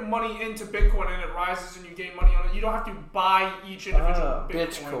that? put money into Bitcoin and it rises and you gain money on it. You don't have to buy each individual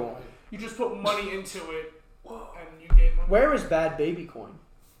Bitcoin. Bitcoin. You just put money into it and you gain money. Where is Bad Baby Coin?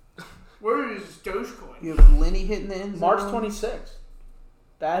 Where is Dogecoin? You have Lenny hitting the end zone. March 26th.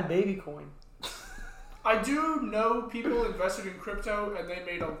 Bad Baby Coin. I do know people invested in crypto and they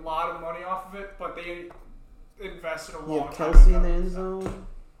made a lot of money off of it, but they invested a You long have time Kelsey ago. in the end zone.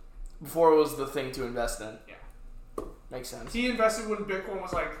 Before it was the thing to invest in. Yeah. Makes sense. He invested when Bitcoin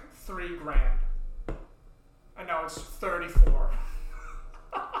was like $3 grand, and now it's 34.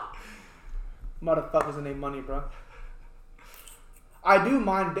 Motherfuckers in their money, bro. I do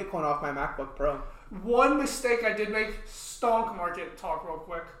mine Bitcoin off my MacBook Pro. One mistake I did make. Stonk market talk real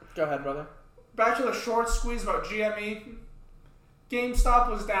quick. Go ahead, brother. Back to the short squeeze about GME. GameStop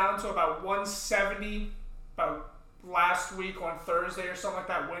was down to about 170 about last week on Thursday or something like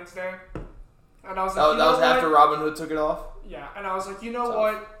that, Wednesday. And I was like, Oh, you that know was what? after Robin Hood took it off? Yeah, and I was like, you know Tough.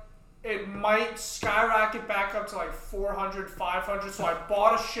 what? It might skyrocket back up to like 400, 500. So I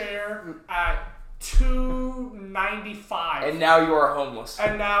bought a share at $2.95. And now you are homeless.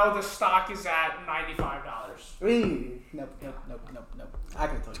 And now the stock is at $95. Nope. I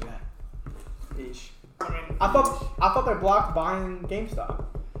could have told you that. Eesh. I mean, I thought they blocked buying GameStop.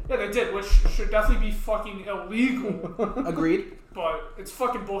 yeah, they did, which should definitely be fucking illegal. Agreed. But it's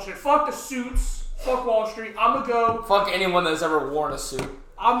fucking bullshit. Fuck the suits. Fuck Wall Street. I'm gonna go. Fuck anyone that's ever worn a suit.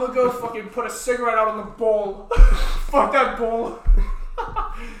 I'm gonna go fucking put a cigarette out on the bowl. Fuck that bowl.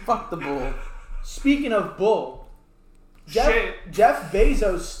 Fuck the bull. Speaking of bull, Shit. Jeff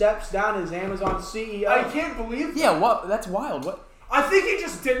Bezos steps down as Amazon CEO. I can't believe that. Yeah, what? That's wild. What? I think he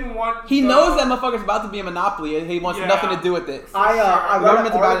just didn't want. He knows that motherfucker's about to be a monopoly and he wants Yeah. nothing to do with it. I read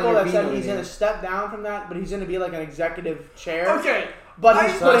Government's an about article to that said intervene he's over going to it. step down from that, but he's going to be like an executive chair. Okay. But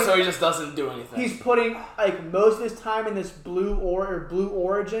So he just doesn't do anything. he's putting like most of his time in this Blue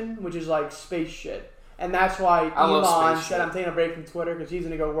Origin, which is like space shit. And that's why I love Elon space said, shit. I'm taking a break from Twitter because he's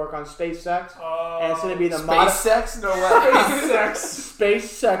going to go work on SpaceX. And it's going to be the Space sex? No way. Sex.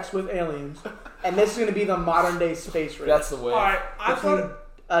 space sex with aliens. And this is going to be the modern day space race. That's the way. All right, I Between thought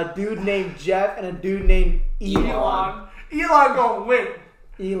a dude named Jeff and a dude named Elon. Elon gonna win.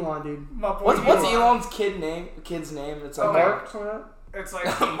 Elon, dude. My boy What's Elon's kid's name? It's like Mark, something like that? It's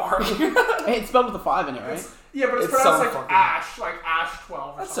like Mark. Hey, it's spelled with a 5 in it, right? yeah, but it's It's pronounced so like fucking- Ash, like Ash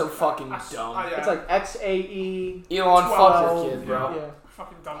 12. Or That's so something like fucking that. dumb. Yeah. It's like XAE. Elon, fuck 12. your kid, bro. Yeah.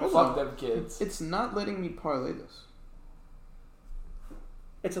 Fucking dumb. Hold as on. Fuck them kids. It's not letting me parlay this.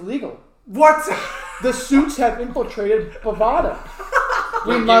 It's illegal. What? The suits have infiltrated Bovada.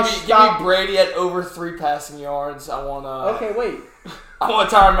 We Give must me stop. Brady at over 3 passing yards. I want Okay, wait.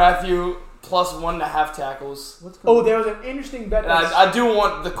 Tyrann Mathieu plus 1.5 tackles. What's going on? There was an interesting bet. And I do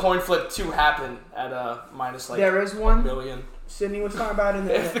want the coin flip to happen at minus like There is one. $1 million. Sydney was talking about in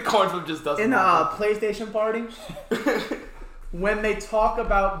If the the coin flip just doesn't in the happen. PlayStation party when they talk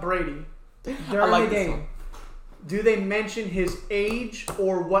about Brady during like the this game. one. Do they mention his age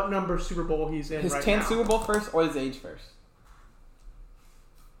or what number Super Bowl he's in His right 10th now? Super Bowl first or his age first?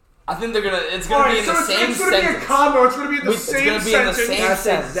 I think it's gonna be in the same It's gonna be a sentence. combo. It's gonna be in the It's same gonna be in the sentence. same That's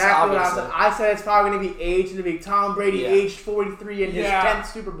sentence, exactly what I obviously. said. I said it's probably going to be age. It's going to be Tom Brady, Yeah. age 43 in his Yeah. 10th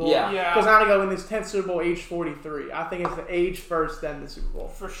Super Bowl. Yeah. Yeah. Because I'm going to go in his 10th Super Bowl, age 43. I think it's the age first, then the Super Bowl.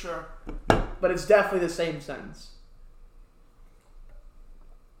 For sure. But it's definitely the same sentence.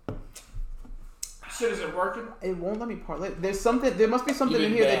 Shit, is it working? It won't let me parlay. There must be something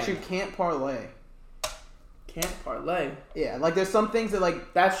You've in been here that banned. you can't parlay. Can't parlay. Yeah, like there's some things that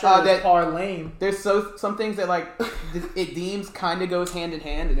like That's sure that- parlaying. there's some things that like it deems kind of goes hand in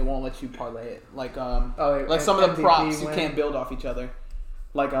hand and it won't let you parlay it. Like like some of the MVP props you win. can't build off each other.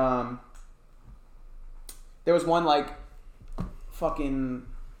 Like there was one like fucking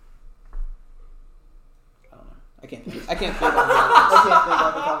I don't know. I can't think off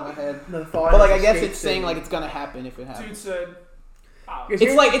the top of my head. The thought But like I is guess escape it's saying thing. like it's gonna happen if it happens. Dude said. Oh.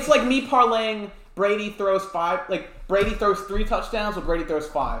 It's like me parlaying Brady throws 5. Like Brady throws 3 touchdowns, or Brady throws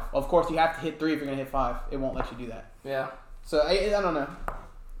 5. Of course, you have to hit 3 if you're gonna hit 5. It won't let you do that. Yeah. So I don't know,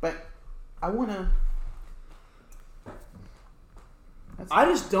 but I wanna. I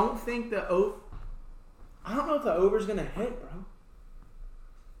just don't think I don't know if the over's going to hit, bro.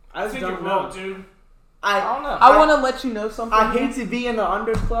 I think it don't will, know. dude. I don't know. I want to let you know something. I hate to be in the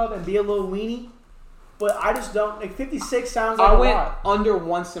unders club and be a little weenie, but I just don't. Like 56 sounds like I a went lot. under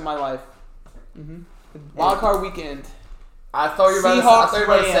once in my life. Mm-hmm. Wild card weekend. I thought you were about Seahawks,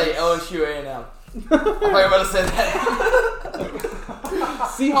 to say Rams. LSU A&M. I thought you were about to say that.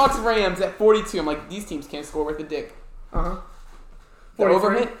 Seahawks Rams at 42. I'm like, these teams can't score worth a dick. Uh-huh. The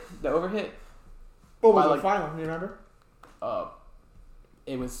 43? overhit. What was By the like- final? You remember?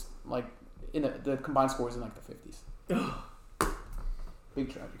 It was like in the combined scores in like the 50s.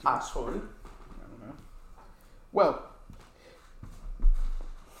 Big tragedy. I scored it. I don't know. Well,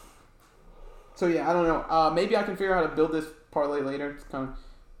 so yeah, I don't know. Maybe I can figure out how to build this parlay later. It's kind of,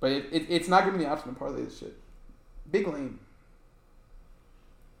 but it's not giving me the option to parlay this shit. Big lane.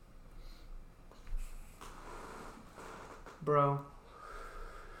 Bro.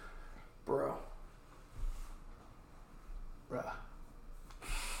 Bro. Bruh.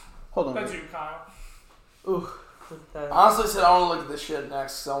 Hold on. That's wait. you, Kyle. Ooh. I honestly said I want to look at this shit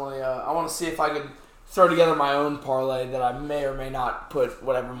next. I want to see if I could throw together my own parlay that I may or may not put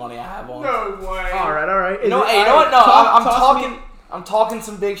whatever money I have on. No way. All right. You know, Is it- hey, you know what? No, I'm toss talking. me- I'm talking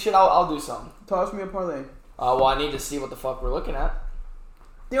some big shit. I'll do something. Toss me a parlay. Well, I need to see what the fuck we're looking at.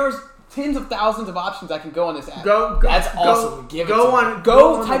 There's tens of thousands of options I can go on this app. Go. That's awesome. Give it Go to on. me.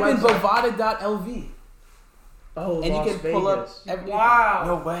 Go on type the in website. bovada.lv Oh, and Las you can pull up Vegas. everything. Wow.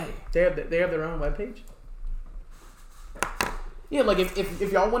 No way. They have their own webpage. Yeah, like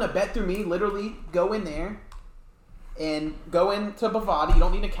if y'all want to bet through me, literally go in there and go into Bovada. You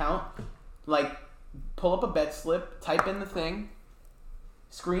don't need an account. Like, pull up a bet slip, type in the thing,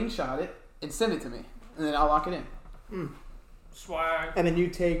 screenshot it, and send it to me, and then I'll lock it in. Swag. And then you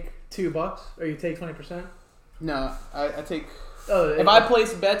take $2, or you take 20%. No, I take. Oh, If I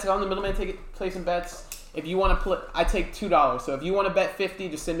place bets, if I'm the middleman placing bets. If you want to I take $2. So if you want to bet 50,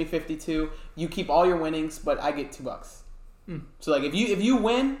 just send me 52. You keep all your winnings, but I get $2. So like if you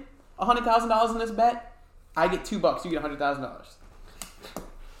win $100,000 in this bet, I get $2. You get $100,000.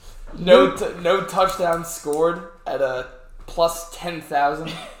 No touchdowns scored at a plus 10,000.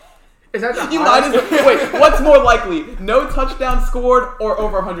 is that the You highest? might as wait. What's more likely? No touchdown scored or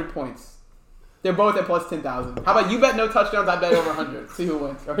over 100 points? They're both at plus 10,000. How about you bet no touchdowns? I bet over 100. See who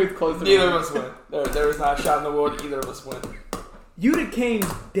wins or who's closer. Neither of us win. There was not a shot in the world. Either of us win. You'd have came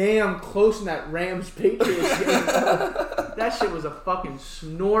damn close in that Rams Patriots game. That shit was a fucking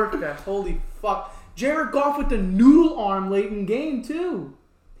snort. That holy fuck. Jared Goff with the noodle arm late in game too.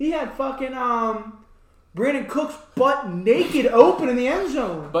 He had fucking Brandon Cooks butt naked open in the end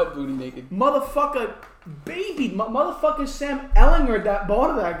zone. Butt booty naked. Motherfucker, motherfucker Sam Ellinger that ball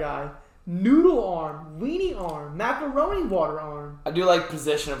to that guy. Noodle arm, weenie arm, macaroni water arm. I do like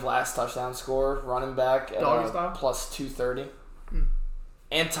position of last touchdown score, running back at plus 230.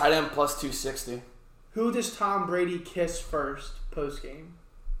 And tight end plus 260. Who does Tom Brady kiss first post game?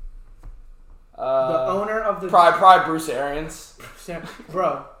 The The owner of the probably Bruce Arians.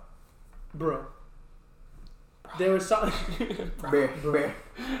 Bro. There was something. Bear.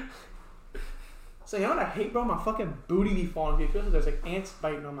 So you know what I hate, bro? My fucking booty be falling. Because there's like ants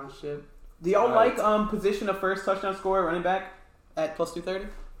biting on my shit. Do y'all Right. like position of first touchdown scorer running back at plus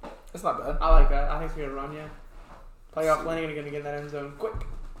 230? That's not bad. I like that. I think it's gonna run. Yeah. Playoff Lenny gonna get in that end zone quick.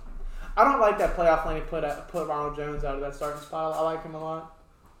 I don't like that playoff Lenny put Ronald Jones out of that starting spot. I like him a lot.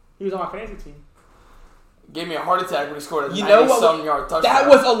 He was on my fantasy team. Gave me a heart attack when he scored a You know what? 90-some-yard touchdown. That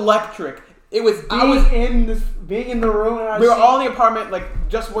was electric. It was. Being in the room. And We were all in the apartment, like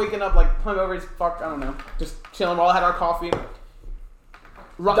just waking up, like hungover as fuck. I don't know, just chilling. We all had our coffee.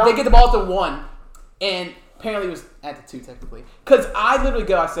 They get the ball at the 1, and apparently it was at the 2 technically. Cause I literally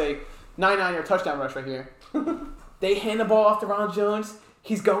go, I say, 99-yard touchdown rush right here. They hand the ball off to Ronald Jones.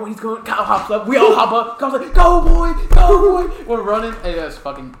 He's going. Kyle hops up. We all hop up. Kyle's like, go boy. We're running. And it was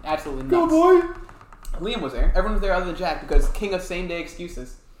fucking absolutely nuts. Go boy. Liam was there. Everyone was there other than Jack because king of same day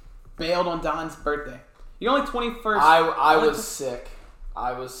excuses. Bailed on Don's birthday. You're only 21st. I was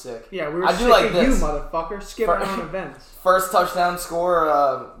sick. Yeah, we were I do sick like of this. you, motherfucker. Skipping on events. First touchdown score,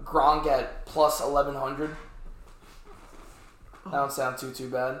 Gronk at plus 1100. That don't sound too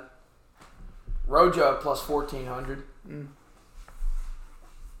bad. Rojo at plus 1400.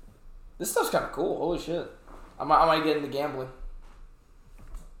 This stuff's kind of cool. Holy shit. I might get into gambling.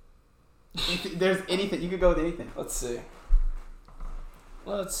 If there's anything. You could go with anything. Let's see.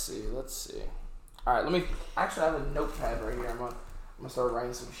 All right, let me. Actually, I have a notepad right here. I'm gonna start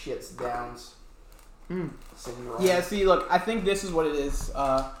writing some shits downs. Yeah. See, look. I think this is what it is.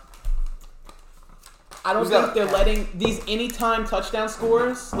 I don't think they're letting these anytime touchdown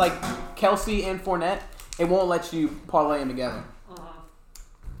scores like Kelsey and Fournette. It won't let you parlay them together.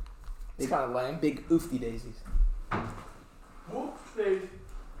 It's kind of lame. Big oofty daisies. Whoops, daisy.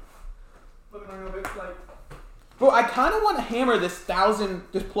 Looking a bit like. Bro, I kind of want to hammer this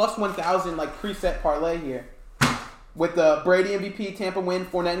plus 1,000 like preset parlay here, with the Brady MVP, Tampa win,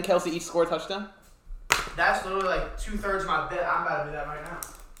 Fournette and Kelsey each score a touchdown. That's literally like 2/3 of my bet. I'm about to do that right now.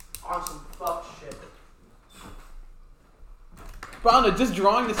 On some fuck shit. But I don't know, just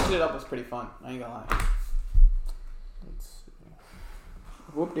drawing this shit up was pretty fun. I ain't gonna lie. Let's see.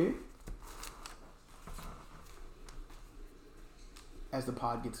 Whoop, dude. As the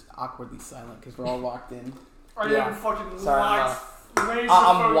pod gets awkwardly silent because we're all locked in. Are you fucking Sorry,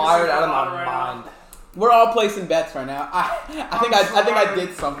 I'm wired out of my mind. We're all placing bets right now. I think I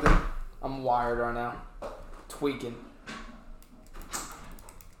did something. I'm wired right now. Tweaking.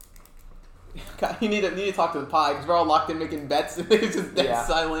 God, you need to talk to the pod because we're all locked in making bets. It's just dead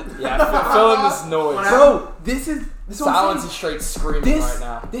silent. Yeah, feeling this noise. Bro, this is silence is straight screaming right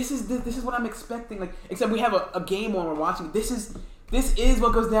now. This is what I'm expecting. Like, except we have a game when we're watching. This is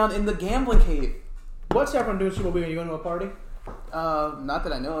what goes down in the gambling cave. What's everyone doing Super Bowl? Are you going to a party? Not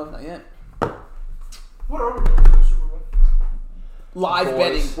that I know of, not yet. What are we doing for the Super Bowl? Live Boys.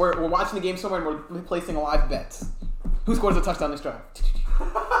 betting. We're watching the game somewhere and we're placing live bets. Who scores a touchdown this drive?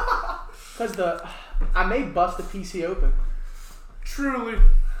 Because I may bust the PC open. Truly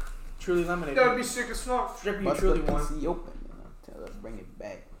lemonade. That would be sick as fuck. Strictly Bust truly the one. PC open. Tell us, bring it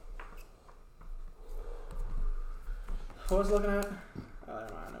back. What was I looking at? Oh,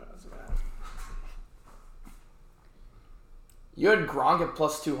 never mind. I know what I was looking at. You had Gronk at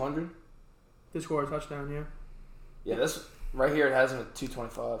plus 200? This score a touchdown, yeah. Yeah, this right here it has him at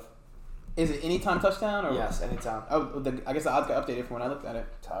 225. Is it anytime touchdown or? Yes, anytime. Oh, I guess the odds got updated from when I looked at it.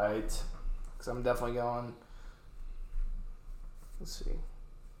 Tight. Because I'm definitely going. Let's see.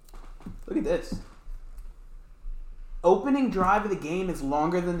 Look at this. Opening drive of the game is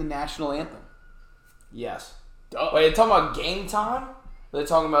longer than the national anthem. Yes. Duh. Wait, they're talking about game time? Or they're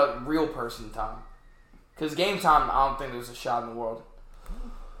talking about real person time? Because game time, I don't think there's a shot in the world.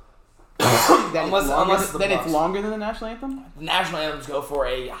 Unless the it's Bucks. longer than the national anthem? The national anthems go for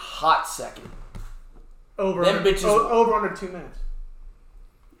a hot second. Over Them under, bitches- over under 2 minutes.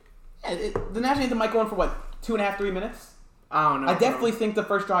 Yeah, the national anthem might go on for what, 2.5, 3 minutes? I don't know. I definitely think the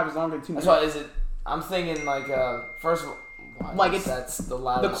first drive is longer than 2 minutes. That's why, is it? I'm thinking like, first of all, wow, Like it's that's the the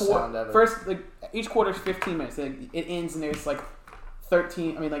loudest sound ever. first, like each quarter is 15 minutes. It ends and there's like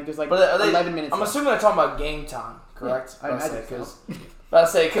 13. I mean, like there's like But 11 minutes. I'm left. assuming they're talking about game time, correct? Yeah, I imagine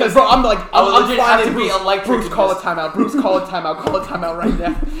Because bro, I'm like, I would I'm legit have finding to be Bruce, electric. Bruce, call a timeout. Bruce, call a timeout. Call a timeout right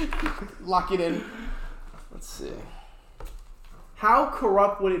now. Lock it in. Let's see. How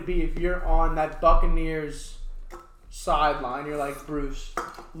corrupt would it be if you're on that Buccaneers sideline? You're like, Bruce,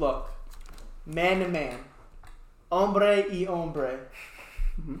 look, man to man, hombre y hombre.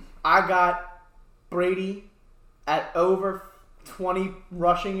 I got Brady at over 20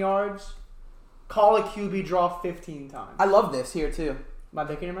 rushing yards. Call a QB draw 15 times. I love this here too. Am I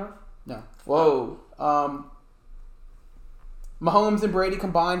dick in your mouth? No. Whoa. Mahomes and Brady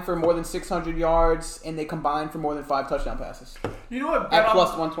combined for more than 600 yards, and they combined for more than 5 touchdown passes. You know what? At plus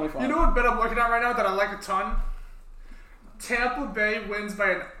 125. You know what bet I'm looking at right now that I like a ton? Tampa Bay wins by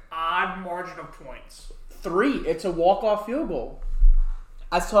an odd margin of points. 3. It's a walk-off field goal.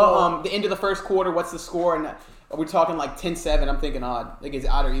 I saw the end of the first quarter. What's the score? And we're talking like 10-7. I'm thinking odd. Like, is it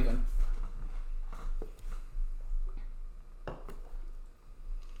odd or even?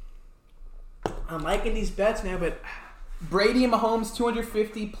 I'm liking these bets now, but Brady and Mahomes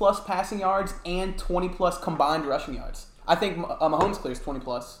 250 plus passing yards and 20 plus combined rushing yards. I think Mahomes clears 20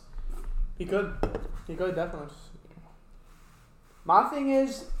 plus. he could. He could, definitely. My thing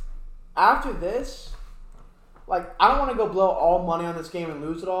is, after this, like, I don't want to go blow all money on this game and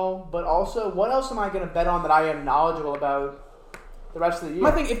lose it all, but also, what else am I going to bet on that I am knowledgeable about the rest of the year?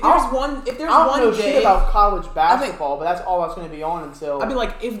 My thing, if there's I don't know day, shit about college basketball, but that's all that's going to be on until I'd be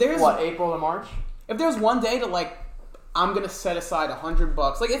like, if there's April or March. If there's one day to like, I'm gonna set aside $100.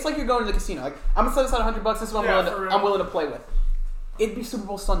 Like it's like you're going to the casino. Like I'm gonna set aside $100. This is what I'm willing to play with. It'd be Super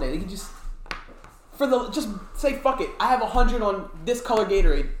Bowl Sunday. You could just just say fuck it. I have 100 on this color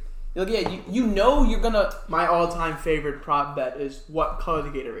Gatorade. You're like, yeah, you know you're gonna. My all-time favorite prop bet is what color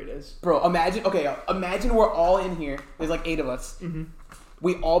the Gatorade is. Bro, imagine we're all in here. There's like 8 of us. Mm-hmm.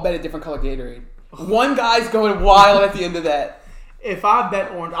 We all bet a different color Gatorade. One guy's going wild at the end of that. If I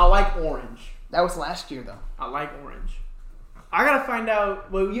bet orange, I like orange. That was last year though. I like orange. I gotta find out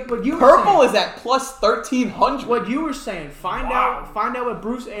what you Purple were saying. is at plus 1,300. What you were saying. Find out what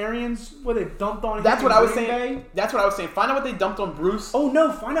Bruce Arians, what they dumped on him. That's what I was Green saying. Bay. That's what I was saying. Find out what they dumped on Bruce. Oh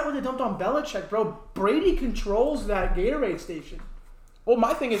no! Find out what they dumped on Belichick, bro. Brady controls that Gatorade station. Well,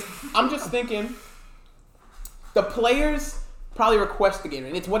 my thing is, I'm just thinking, the players probably request the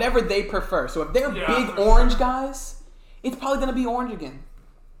Gatorade. It's whatever they prefer. So if they're big orange guys, it's probably gonna be orange again.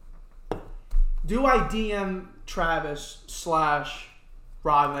 Do I DM Travis /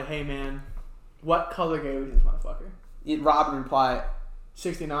 Rob like, hey man, what color Gatorade is this motherfucker? Rob would reply,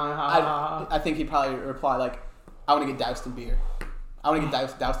 69. I think he'd probably reply like, I want to get doused in beer. I want to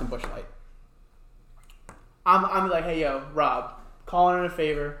get doused in Busch Light. I'm like, hey yo, Rob, calling in a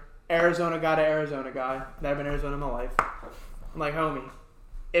favor. Arizona guy to Arizona guy. Never been to Arizona in my life. I'm like, homie,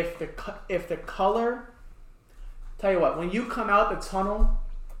 if the color, tell you what, when you come out the tunnel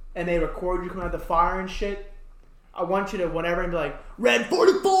and they record you coming out the fire and shit, I want you to whatever and be like, red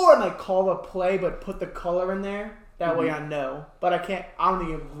 44, and like call a play, but put the color in there. That way I know. But I don't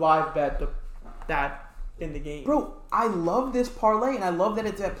think you live bet that in the game. Bro, I love this parlay, and I love that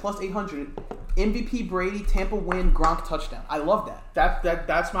it's at plus 800. MVP Brady, Tampa win, Gronk touchdown. I love that.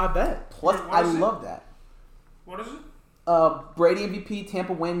 That's my bet. Plus, I love that. What is it? Brady MVP,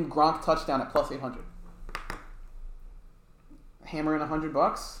 Tampa win, Gronk touchdown at plus 800. Hammer in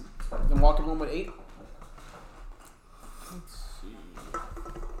 $100, then walking home with 8. Let's see.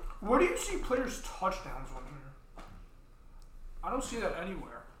 Where do you see players' touchdowns on here? I don't see that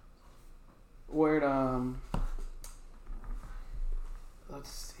anywhere. Where'd let's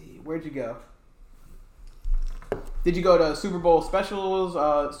see. Where'd you go? Did you go to Super Bowl specials?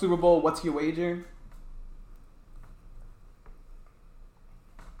 Super Bowl, what's your wager?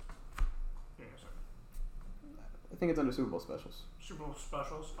 I think it's under Super Bowl specials. Super Bowl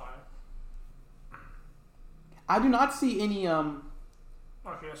specials. I do not see any.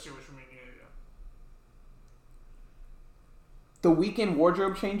 Okay, I see what you mean. Yeah. The weekend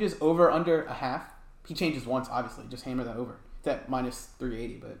wardrobe changes over under a half. He changes once, obviously. Just hammer that over. It's at minus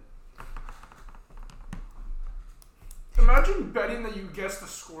 380, but. Imagine betting that you guessed the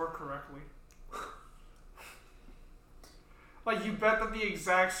score correctly. Like, you bet that the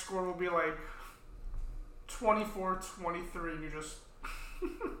exact score will be like 24-23, and you just...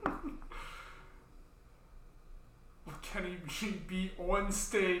 Kenny G be on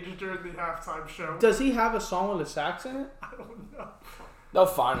stage during the halftime show. Does he have a song with the sax in it? I don't know. They'll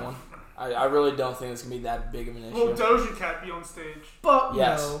find one. I really don't think it's going to be that big of an issue. Will Doja Cat be on stage? But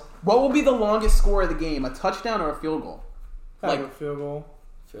yes. No. What will be the longest score of the game? A touchdown or a field goal? Like a field goal.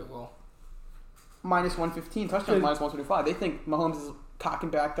 Field goal. minus 115, touchdowns minus 125. They think Mahomes is cocking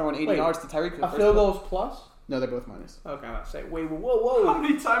back, throwing 80 Wait, yards to Tyreek. A field goal's plus? No, they're both minus. Okay, I'm about to say, wait, whoa. How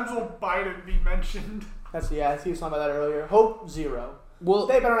many times will Biden be mentioned? He was talking about that earlier. Hope 0. Well,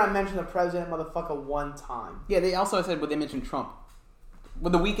 They better not mention the president, motherfucker, one time. yeah, they also said, would they mention Trump?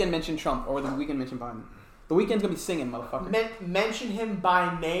 Would the weekend mention Trump, or would the weekend mention Biden? The weekend's gonna be singing, motherfucker. Mention him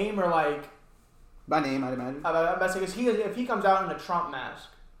by name or like... By name, I'd imagine. I'm about to say, because if he comes out in a Trump mask,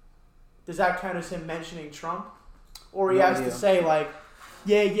 does that count as him mentioning Trump? Or he has to say like,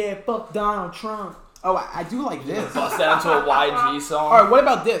 yeah, fuck Donald Trump. Oh, I do like this. Bust down to a YG song. All right, what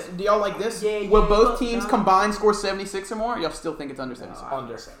about this? Do y'all like this? Yeah, Will both fuck teams Donald. combined score 76 or more? Y'all still think it's under 76?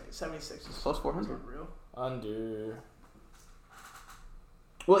 Under. 76 is Plus 400. real. Under.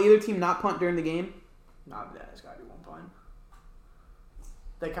 Will either team not punt during the game? Nah, it's gotta be one punt.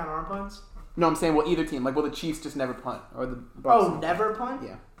 They kind of aren't punts? No, I'm saying will either team. Like, will the Chiefs just never punt? Or the Bucks? Oh, never punt?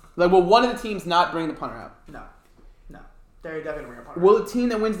 Yeah. Like, will one of the teams not bring the punter out? No. They're definitely bring a punter. Will the team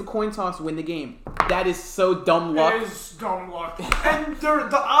that wins the coin toss win the game? That is so dumb luck. It is dumb luck. And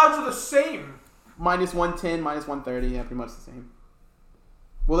the odds are the same. Minus 110, minus 130. Yeah, pretty much the same.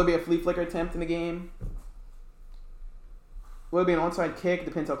 Will there be a flea flicker attempt in the game? Will there be an onside kick?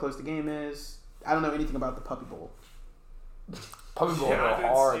 Depends how close the game is. I don't know anything about the Puppy Bowl. Puppy Bowl Yeah, I go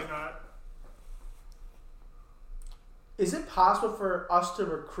didn't hard. see that. Is it possible for us to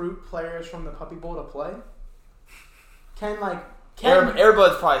recruit players from the Puppy Bowl to play?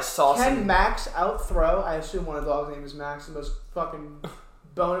 Everybody's probably saucy. Can Max outthrow? I assume one of the dog's name is Max, the most fucking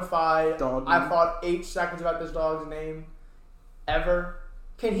bona fide. Dog I name. thought 8 seconds about this dog's name ever.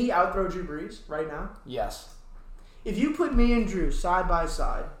 Can he outthrow Drew Brees right now? Yes. If you put me and Drew side by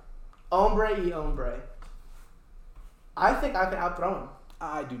side, hombre y hombre, I think I can outthrow him.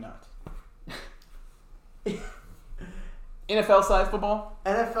 I do not. NFL size football?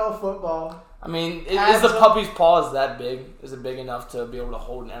 NFL football. I mean, is the puppy's paws that big? Is it big enough to be able to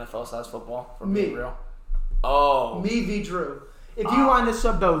hold an NFL-sized football? For Me. being real? Oh. Me v. Drew. If you line this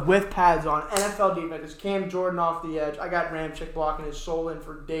up though with pads on, NFL defense, Cam Jordan off the edge. I got Ramchick blocking his soul in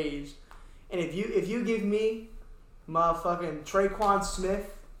for days. And if you give me motherfucking Traquan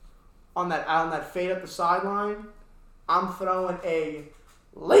Smith on that fade up the sideline, I'm throwing a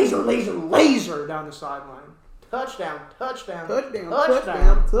laser down the sideline. Touchdown.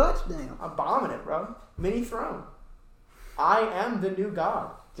 I'm bombing it, bro. Mini throne. I am the new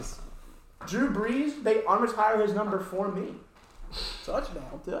god. Just Drew Brees, they unretire his number for me.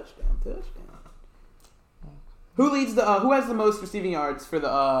 touchdown. Who leads the? Who has the most receiving yards for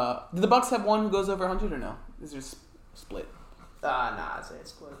the? Do the Bucks have one who goes over 100 or no? Is there split? Nah, I'd say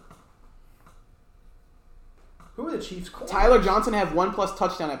it's split. Who are the Chiefs? Tyler Johnson have 1+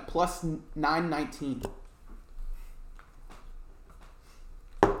 touchdown at plus 919.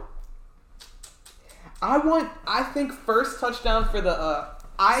 I think first touchdown for the.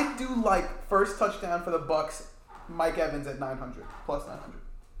 I do like first touchdown for the Bucks. Mike Evans at 900 plus 900.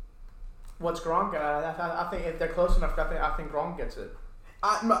 What's Gronk? I think if they're close enough, I think Gronk gets it.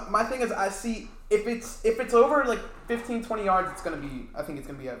 My thing is I see if it's over like 15, 20 yards, I think it's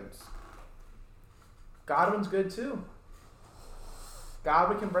gonna be Evans. Godwin's good too.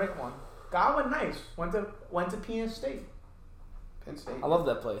 Godwin can break one. Godwin, nice. Went to Penn State. Penn State. I love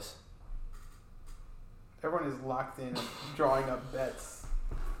that place. Everyone is locked in, drawing up bets.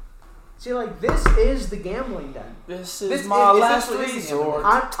 See, like this is the gambling den. This is my last essentially is the resort.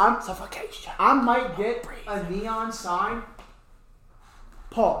 I'm Suffocation. I might get a neon sign.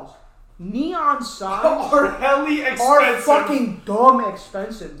 Pause. Neon signs Are hella expensive. are fucking dumb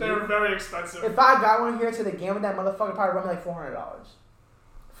expensive, dude. They're very expensive. If I got one here to the game with that motherfucker, probably run me like $400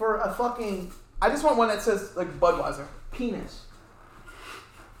 for a fucking I just want one that says like Budweiser. penis.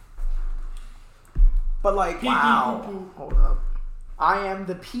 But like, Wow. hold up. I am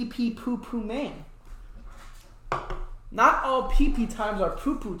the pee poo poo man. Not all pee times are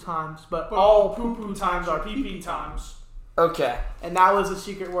poo poo times, but all poo poo times are pee times. Okay. And that was a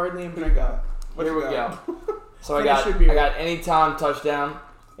secret word named What you got? Here we go. So I Finish got your beer. anytime touchdown.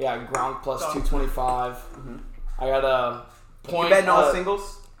 I got Gronk plus 225. I got a point. You betting all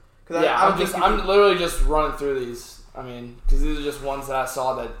singles? I'm literally just running through these. I mean, because these are just ones that I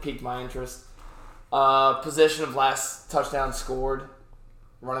saw that piqued my interest. Position of last touchdown scored.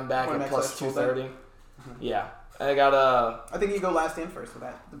 Running back at plus 230. Yeah. I got I think you go last in first with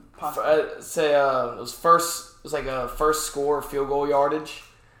that. it was like a first score field goal yardage.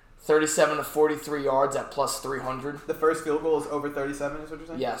 37 to 43 yards at plus 300. The first field goal is over 37, is what you're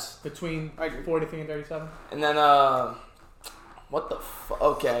saying? Yes. between I agree. 43 and 37. And then what the fuck?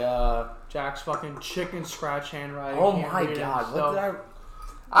 Okay, Jack's fucking chicken scratch handwriting. oh Can't my read it god, himself. what did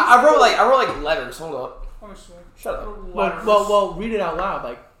I I wrote like letters. Hold up. Honestly. Shut up. Well, read it out loud.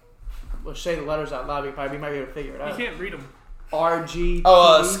 Like, we'll say the letters out loud. We might be able to figure it out. You can't read them. RG.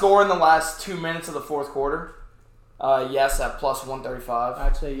 Score in the last 2 minutes of the fourth quarter. Yes, at plus 135.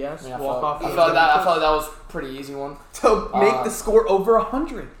 I'd say yes. I mean, I Walk off. felt like that was a pretty easy one. To make the score over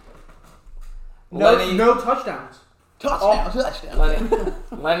 100. No touchdowns. Touchdown.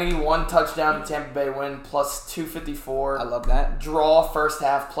 Lenny 1 touchdown. Tampa Bay win plus 254. I love that. Draw first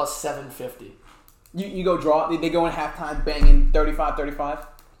half plus 750. You go draw. They go in halftime banging 35-35. Not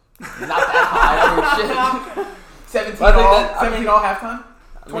that high. I mean, shit. 17 I think all. that- 17 all halftime.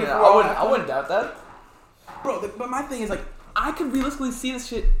 I mean, I wouldn't doubt that. Bro, but my thing is like I could realistically see this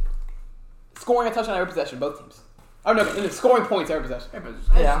shit scoring a touchdown every possession, both teams. Oh no, scoring points every possession.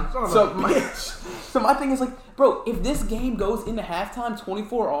 Yeah. So my thing is like, bro, if this game goes into halftime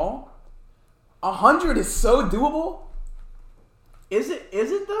 24 all, 100 is so doable. Is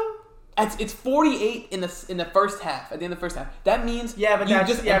it though? It's 48 in the first half. At the end of the first half, that means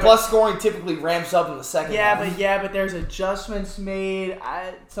Plus scoring typically ramps up in the second half. But there's adjustments made.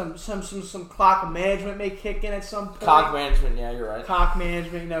 Some clock management may kick in at some point. Clock management, yeah, you're right. Clock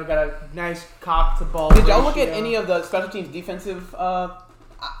management, got a nice cock to ball. Did y'all look at any of the special teams defensive? I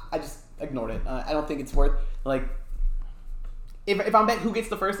just ignored it. I don't think it's worth like. If I'm betting who gets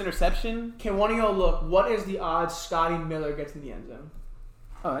the first interception, can one of y'all look? What is the odds Scotty Miller gets in the end zone?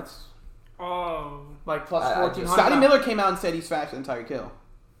 Oh, that's. Like plus 1400. Scotty Miller came out and said he's faster than Tyreek Hill.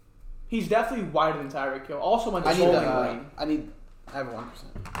 He's definitely wider than Tyreek Hill. Also went to I have 1%.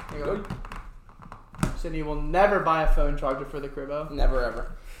 There you go. Sydney will never buy a phone charger for the cribbo. Never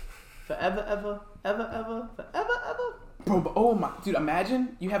ever. Forever. Bro, but oh my, dude!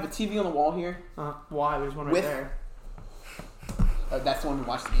 Imagine you have a TV on the wall here. Why? There's one right there. That's the one who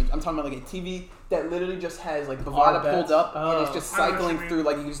watched the games. I'm talking about like a TV that literally just has like Bovada pulled up and it's just cycling through.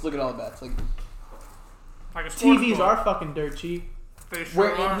 Like you just look at all the bets. Like TVs are fucking dirt cheap.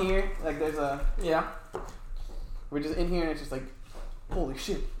 We're in here. Like there's a We're just in here and it's just like, holy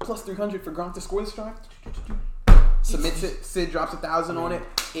shit! Plus 300 for Gronk to score this drive. Submits it. Sid drops 1,000 on it.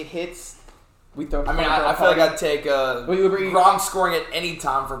 It hits. We throw. I mean, I feel like I'd take Gronk scoring at any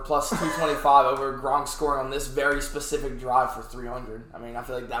time for plus 225 over Gronk scoring on this very specific drive for 300. I mean, I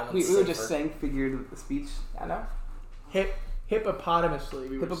feel like that one's we were just saying figured with the speech. I know. Hippopotamously,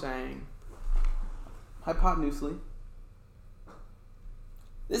 we were saying. Hypotenuously.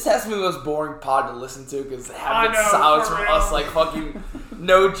 This has to be the most boring pod to listen to because having silence from us, like fucking,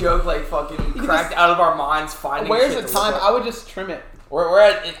 no joke, like fucking cracked out of our minds finding. Where's the time? I would just trim it. We're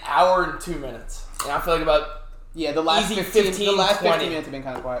at an hour and 2 minutes. And I feel like about the last 15 minutes have been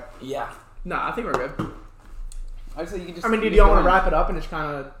kind of quiet. Yeah. Nah, I think we're good. I just say you can just. I mean, do y'all want to wrap it up and just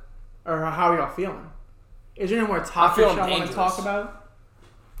kind of, or how are y'all feeling? Is there any more topics y'all want to talk about?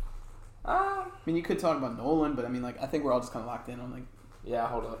 I mean, you could talk about Nolan, but I mean, like, I think we're all just kind of locked in on like. Yeah,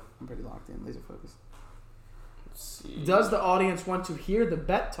 hold up. I'm pretty locked in, laser focused. Let's see. Does the audience want to hear the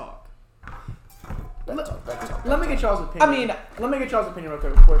bet talk? Bet talk. Let me get y'all's opinion. I mean, let me get y'all's opinion real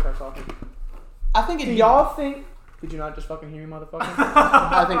quick before we start talking. I think Do y'all think? Did you not just fucking hear me, motherfucker?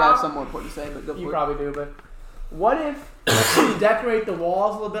 I think I have something more important to say, but go for it. You probably do, but what if you decorate the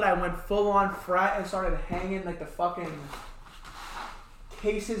walls a little bit? I went full on frat and started hanging like the fucking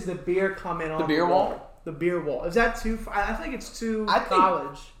cases the beer come in on. The beer wall? The beer wall. Is that too? I think it's too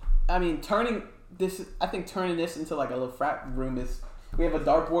college. I mean, turning this into like a little frat room is. We have a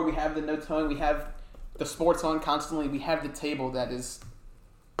dartboard. We have the no tone. We have the sports on constantly. We have the table that is.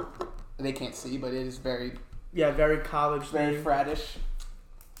 They can't see, but it is very. Yeah, very college. Very fratish.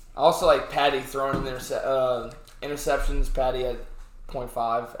 I also like Patty throwing in interceptions. Patty at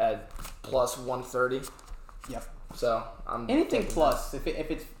 0.5 at plus 130. Yep. So I'm anything plus if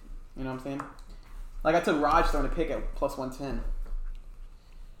it's you know what I'm saying. Like I took Raj throwing a pick at plus 110.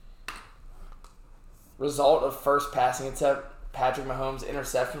 Result of first passing attempt: Patrick Mahomes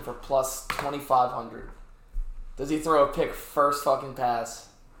interception for plus 2,500. Does he throw a pick first fucking pass?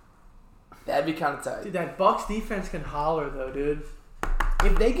 That'd be kind of tight. Dude, that Bucs defense can holler though, dude.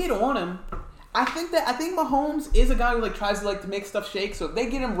 If they get on him, I think Mahomes is a guy who like tries to like to make stuff shake. So if they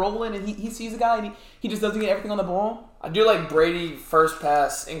get him rolling and he sees a guy and he just doesn't get everything on the ball. I do like Brady first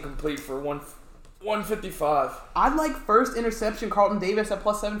pass incomplete for 155. I'd like first interception Carlton Davis at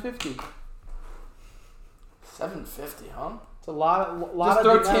plus 750. 750, huh? It's a lot just of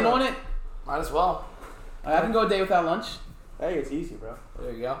throw 10 on it. Might as well. I can go a day without lunch. Hey, it's easy, bro.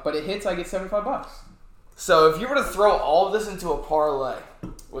 There you go. But it hits, I get $75. So if you were to throw all of this into a parlay,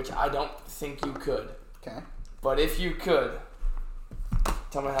 which I don't think you could. Okay. But if you could,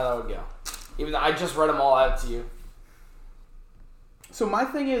 tell me how that would go. Even though I just read them all out to you. So my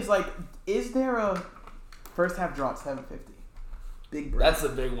thing is like, is there a first half drop 750? Big brain. That's the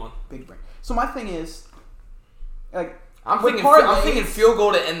big one. Big brain. So my thing is, like, I'm with thinking field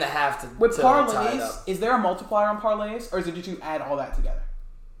goal to end the half to with to tie it parlays. up. Is there a multiplier on parlays, or is it just you add all that together?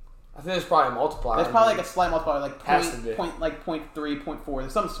 I think there's probably a multiplier. There's probably like a slight multiplier, like Has to be. like 0.3, 0.4.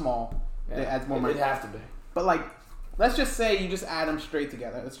 There's something small that adds more money. It'd have to be. But like, let's just say you just add them straight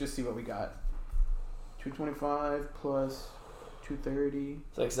together. Let's just see what we got. 225 plus 230.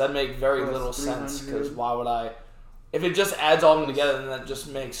 So, cause that make very Plus little sense. 300. Because why would I? If it just adds all of them together, then that just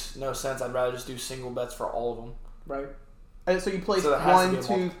makes no sense. I'd rather just do single bets for all of them. Right. And so you place So there has to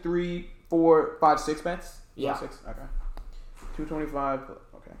be 1, 2, 3, 4, 5, 6 bets? Yeah. 6? Okay. 225,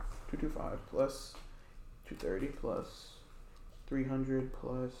 okay. 225 plus 230 plus 300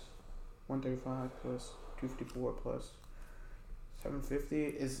 plus 135 plus 254 plus 750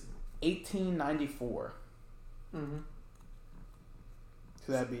 is 1894. Mm-hmm.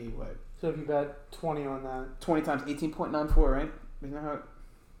 So that'd be what? So if you bet 20 on that, 20 times 18.94, right? Isn't that how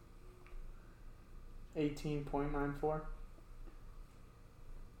it... 18.94.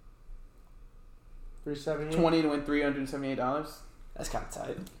 378. 20 to win $378? That's kind of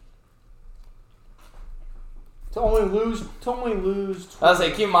tight. To only lose 20. I was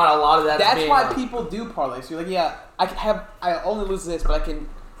like, keep in mind a lot of That's being why like, people do parlays. So you're like, yeah, I only lose this, but I can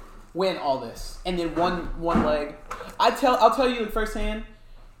win all this, and then one leg. I'll tell you firsthand.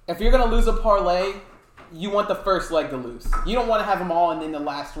 If you're gonna lose a parlay, you want the first leg to lose. You don't want to have them all, and then the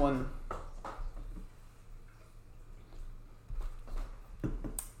last one.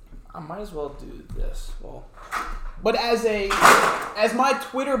 I might as well do this. Well, But as my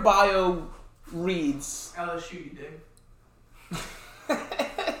Twitter bio reads, LSU, you dig?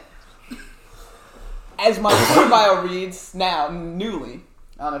 as my Twitter bio reads now, newly,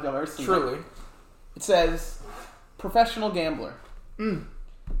 I don't know if y'all have ever seen truly. it says, professional gambler.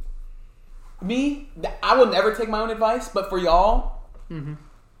 Me, I will never take my own advice, but for y'all,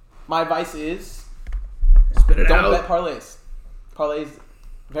 my advice is, Spit it don't out. bet parlays. Parlays,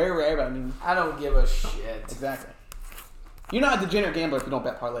 very rare, but I mean, I don't give a shit. exactly. You're not a degenerate gambler if you don't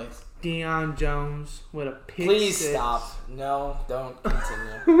bet parlays. Deion Jones with a pick Please six. stop. No, don't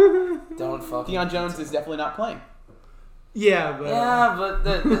continue. Don't fucking. Deion Jones is definitely not playing. Yeah, but Yeah, but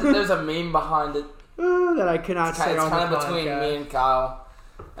there's a meme behind it. that I cannot It's say on the kind of between podcast. me and Kyle.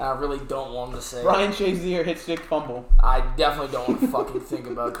 And I really don't want him to say. Ryan Shazier hit stick fumble. I definitely don't want to fucking think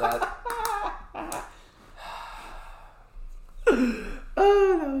about that.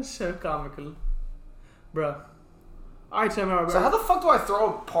 Oh, that was so comical, bro. All right, bro. So how the fuck do I throw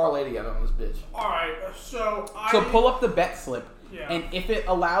a parlay together on this bitch? Alright, so So pull up the bet slip, Yeah. and if it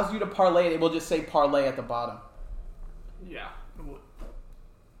allows you to parlay it, it will just say parlay at the bottom. Yeah. it would.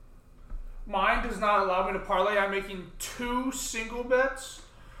 Mine does not allow me to parlay. I'm making 2 single bets.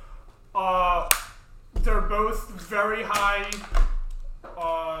 They're both very high.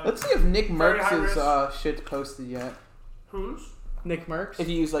 Let's see if Nick Very high Merckx's shit's posted yet. Whose? Nick Merckx. If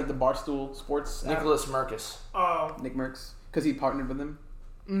you use like the Barstool Sports app. Nicholas Merkus. Oh. Nick Merckx, because he partnered with him.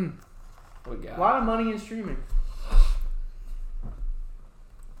 We got. A lot of money in streaming.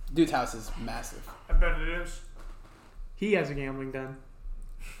 Dude's house is massive. I bet it is. He has a gambling den.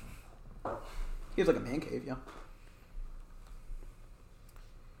 He has like a man cave, yeah.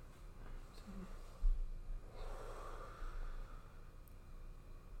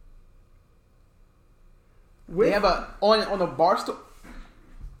 They have a on the Barstool.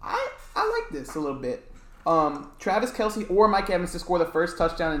 I like this a little bit. Travis Kelce or Mike Evans to score the first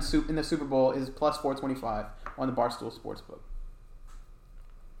touchdown in the Super Bowl is plus 425 on the Barstool Sportsbook.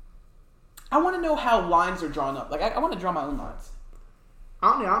 I want to know how lines are drawn up. Like I want to draw my own lines.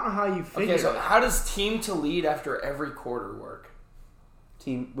 I don't know how you figure Okay, so it. how does team to lead after every quarter work?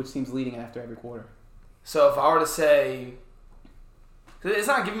 Which team's leading after every quarter? So if I were to say, 'cause it's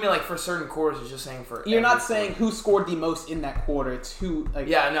not giving me like for certain quarters. It's just saying for. You're every not quarter. saying who scored the most in that quarter. It's who. Like,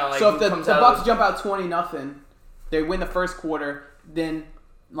 Yeah, no. Like, so if who the comes out Bucks of- jump out 20-0, they win the first quarter. Then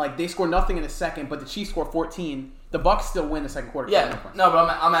like they score nothing in the second, but the Chiefs score 14. The Bucks still win the second quarter. Yeah, no, but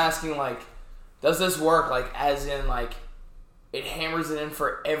I'm asking like, does this work like as in like, it hammers it in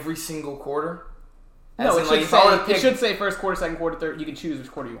for every single quarter? No, As in, like, if I were to it pick- should say first quarter, second quarter, third. You can choose which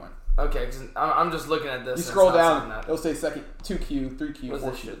quarter you want. Okay, because I'm just looking at this. You and scroll it's not down, saying that. it'll say second, 2Q, 3Q, What does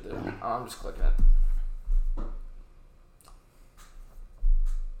 4Q. this shit do? Oh, I'm just clicking it.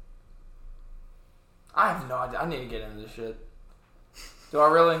 I have no idea. I need to get into this shit. Do I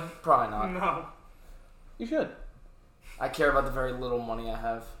really? Probably not. No. You should. I care about the very little money I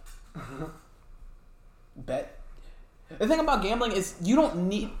have. Bet. The thing about gambling is you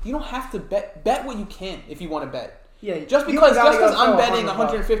don't have to bet what you can if you want to bet. Yeah, Just you because gotta go I'm throw betting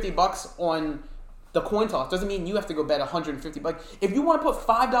 $100 $150 on the coin toss doesn't mean you have to go bet $150. Like, if you want to put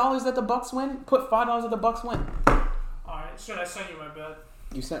 $5 that the Bucks win, put $5 that the Bucks win. Alright, should I send you my bet?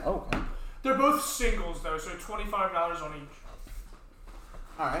 You said, oh, okay. They're both singles though, so $25 on each.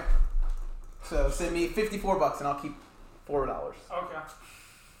 All right. So send me $54 and I'll keep $4. Okay.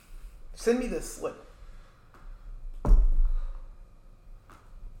 Send me the slip.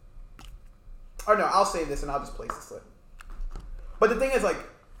 Or no, I'll save this and I'll just place the slip. But the thing is, like,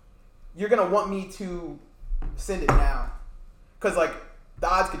 you're gonna want me to send it now, because like the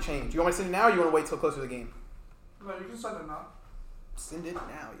odds could change. You want me to send it now, or you want to wait till closer to the game? No, you can send it now. Send it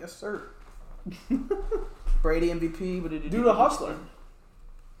now, yes sir. Brady MVP. What did you Do the hustler.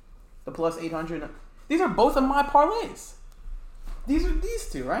 The plus 800. These are both of my parlays. These are these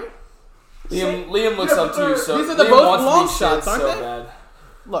two, right? Liam looks up to you so. These are the Liam both wants to be long shit shots, aren't so they? bad.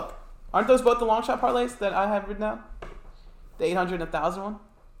 Look, aren't those both the long shot parlays that I have written down? The 800 and 1,000 one?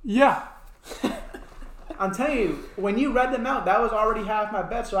 Yeah. I'm telling you, when you read them out, that was already half my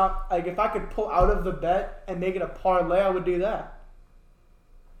bet. So, if I could pull out of the bet and make it a parlay, I would do that.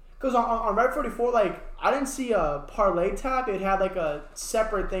 Because on Red 44, I didn't see a parlay tab. It had a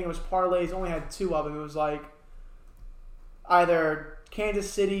separate thing. It was parlays. It only had two of them. It was either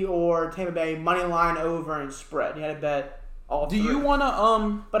Kansas City or Tampa Bay money line over and spread. You had to bet all three. Do you want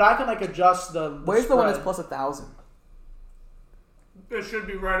to But I can adjust the where's spread. the one that's plus 1,000? It should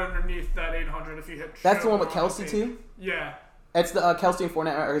be right underneath that 800 if you hit. That's the one with on Kelsey page. too? Yeah. It's the Kelsey and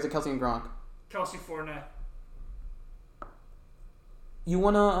Fournette, or is it Kelsey and Gronk? Kelsey Fournette. You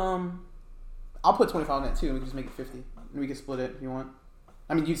want to, I'll put 25 on that too, and we can just make it 50. And we can split it if you want.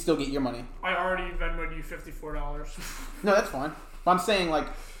 I mean, you'd still get your money. I already Venmoed you $54. No, that's fine. But I'm saying,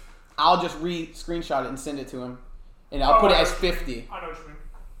 I'll just screenshot it and send it to him. And I'll put it as 50. I know what you mean.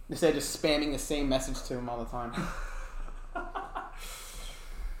 Instead of just spamming the same message to him all the time.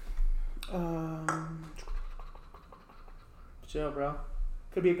 Chill, bro.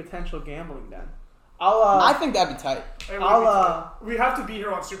 Could be a potential gambling then. I think that'd be tight. We have to be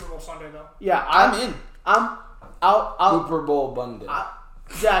here on Super Bowl Sunday though. Yeah, I'm in. I'll Super Bowl Monday.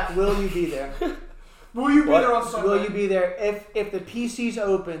 Jack, will you be there? Will you be there on Sunday? Will you be there if the PC's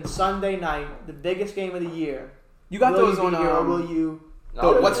open Sunday night, the biggest game of the year? You got those on. Or will you?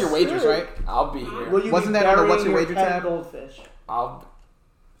 What's your wagers, right? I'll be here. Will you Wasn't be that under what's burying your wager pet tab? Goldfish? I'll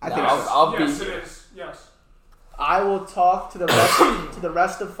be Yes, here. it is. Yes. I will talk to the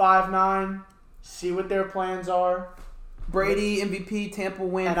rest of 5-9, see what their plans are. Brady MVP, Tampa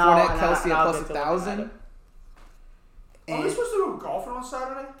win, And Fournette, Kelsey at I'll plus get to looking at 1,000. it. Are we supposed to go golfing on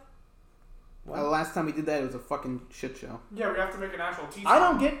Saturday? Last time we did that, it was a fucking shit show. Yeah, we have to make an actual tee. I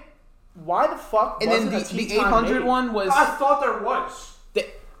don't get why the fuck. And then wasn't a the tee time 800 made? one was. I thought there was.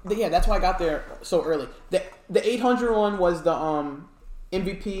 Yeah, that's why I got there so early. The 800 one was the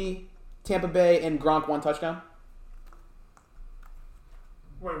MVP, Tampa Bay, and Gronk 1 touchdown.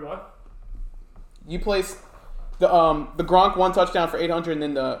 Wait, what? You placed the Gronk 1 touchdown for 800, and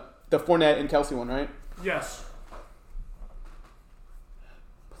then the Fournette and Kelsey one, right? Yes.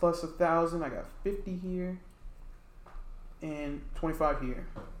 Plus 1,000. I got 50 here, and 25 here.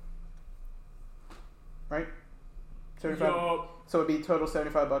 Right? 75. Yo. So it'd be total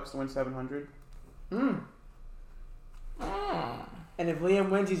 $75 to win 700. And if Liam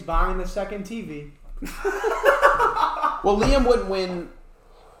wins, he's buying the second TV. Well, Liam wouldn't win.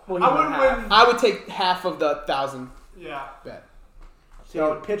 Well, I wouldn't win. I would take half of the 1,000 Yeah. bet. So I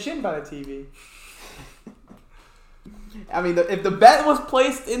would pitch in by the TV. I mean, if the bet was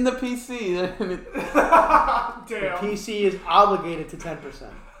placed in the PC, then The Damn. PC is obligated to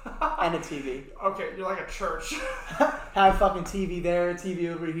 10% and a TV. Okay, you're like a church. Have fucking TV there,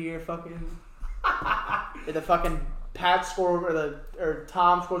 TV over here, fucking. If the fucking Pat score or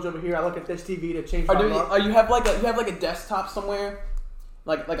Tom scores over here, I look at this TV to change my luck. You have like a desktop somewhere,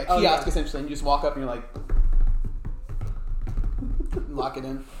 like a kiosk essentially, and you just walk up and you're like, lock it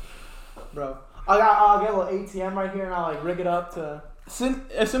in, Bro. I'll get a little ATM right here and I'll rig it up to.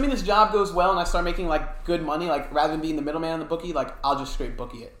 Assuming this job goes well and I start making good money, rather than being the middleman in the bookie, I'll just straight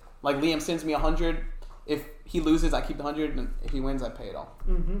bookie it. Liam sends me 100. If he loses, I keep the 100, and if he wins, I pay it all.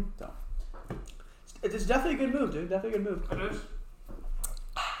 Mm-hmm. So It's definitely a good move, dude. Definitely a good move. It is.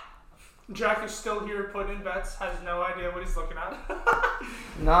 Jack is still here putting in bets, has no idea what he's looking at.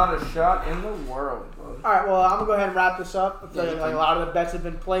 Not a shot in the world, bro. All right, well, I'm going to go ahead and wrap this up. I feel like a lot of the bets have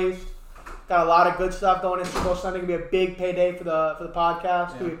been placed. Got a lot of good stuff going in Super Bowl Sunday. Going to be a big payday for the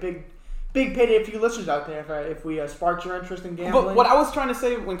podcast. Going to be a big payday for you listeners out there if we sparked your interest in gambling. But what I was trying to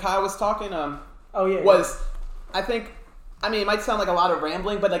say when Kyle was talking, was I think, it might sound like a lot of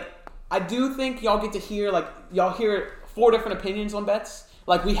rambling, but I do think y'all get to hear y'all hear 4 different opinions on bets.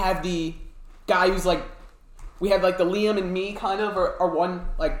 Like we have the guy who's like, we have like the Liam and me kind of are one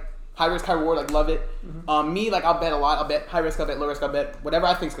like high risk, high reward, like love it. Mm-hmm. Me, like I'll bet a lot. I'll bet high risk, I'll bet low risk, I'll bet whatever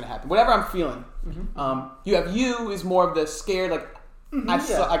I think's gonna happen, whatever I'm feeling. Mm-hmm. You have you who's more of the scared, like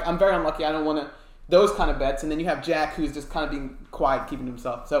I'm very unlucky. I don't want to those kind of bets, and then you have Jack who's just kind of being quiet, keeping to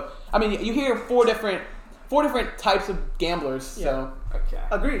himself. So I mean, you hear 4 different types of gamblers. Yeah. So okay,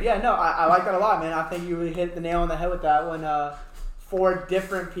 agreed. Yeah, no, I like that a lot, man. I think you really hit the nail on the head with that one. 4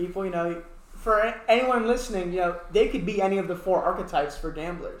 different people, you know. For anyone listening, you know, they could be any of the 4 archetypes for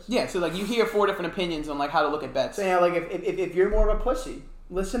gamblers. Yeah, so like you hear 4 different opinions on like how to look at bets. So you know, like if you're more of a pussy,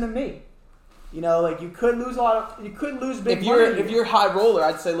 listen to me. You know, like you could lose big money. If you're high roller,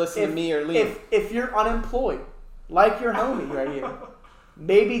 I'd say listen to me or Liam. If you're unemployed, like your homie right here,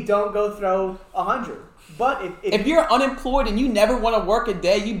 maybe don't go throw 100. But if you're unemployed and you never want to work a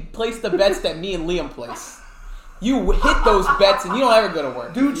day, you place the bets that me and Liam place. You hit those bets and you don't ever go to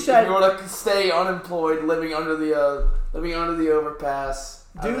work. Dude said, "If you want to stay unemployed, living under the overpass."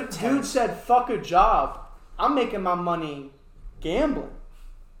 Dude said, "Fuck a job. I'm making my money gambling."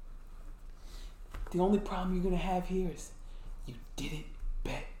 The only problem you're gonna have here is you didn't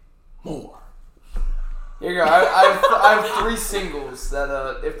bet more. Here you go. I have 3 singles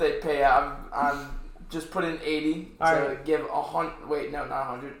that if they pay out, I'm just put in 80 to give 100. Wait, no, not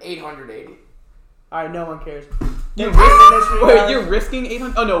 100. 880. All right, no one cares. You're risking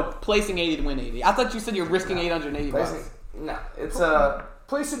 800? Oh, no, placing 80 to win 80. I thought you said you're risking 880 bucks. No, it's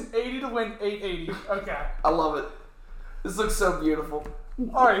placing 80 to win 880. Okay. I love it. This looks so beautiful.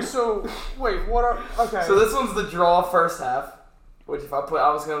 All right, so wait, what are okay? So this one's the draw first half, which if I put,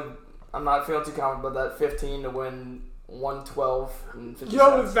 I'm not feeling too confident about that. 15 to win 112 and 50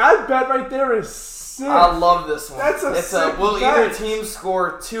 Yo, cents. that bet right there is sick. I love this one. That's a sick will bet. Either team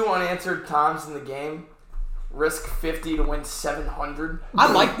score 2 unanswered times in the game, risk 50 to win 700.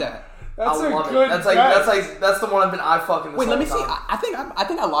 I like that. That's I love a good it. bet. That's the one I've been eye-fucking this Wait, let me whole see. time. I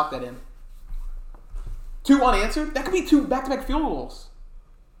think I locked that in. 2 unanswered? That could be 2 back-to-back field goals.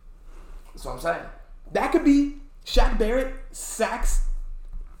 That's what I'm saying. That could be Shaq Barrett sacks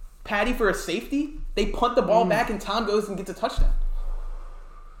Patty for a safety. They punt the ball back and Tom goes and gets a touchdown.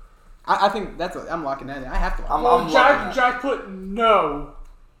 I think I'm locking that in. I have to. Well, Jack put no.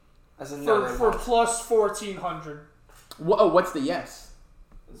 As a no for plus 1400. What's the yes?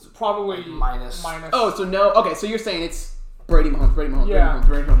 It's probably minus. Oh, so no. Okay, so you're saying it's Brady Mahomes. Yeah.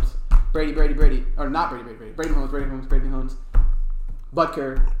 Brady Mahomes. Brady. Or not Brady. Brady Mahomes.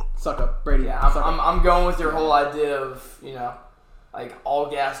 Butker. Suck up. Brady. Yeah, I'm going with your whole idea of, you know, like all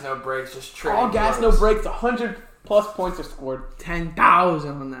gas, no brakes, just trading. All gas, no brakes. 100 plus points are scored.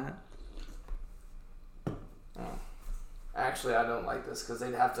 10,000 on that. Actually, I don't like this because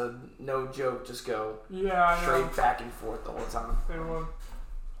they'd have to, no joke, just go straight back and forth the whole time. They would.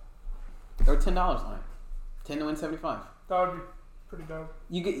 Or $10 on it. 10 to win 75. That would be pretty dope.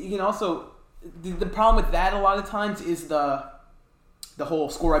 You can also the problem with that a lot of times is the whole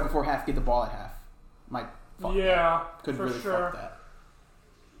score right before half, get the ball at half. Might fuck that. Could for really sure. fuck that.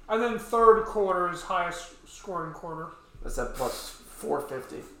 And then third quarter is highest scoring quarter. That's at plus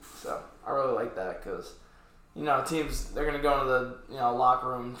 450. So I really like that because, you know, teams, they're going to go into the locker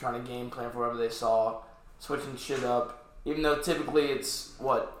room trying to game plan for whatever they saw, switching shit up. Even though typically it's,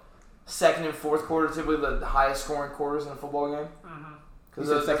 second and fourth quarter, typically the highest scoring quarters in a football game. Because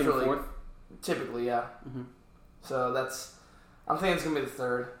those second and fourth? Typically, yeah. Mm-hmm. So I'm thinking it's going to be the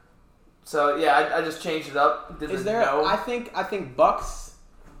third. So, yeah, I just changed it up. I think Bucks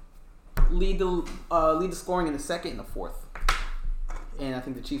lead the scoring in the second and the fourth. And I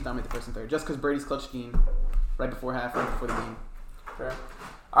think the Chiefs dominate the first and third. Just because Brady's clutch scheme right before half, right before the game. Fair.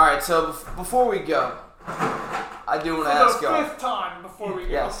 All right, so before we go, I do want to ask y'all. For the fifth time before we go.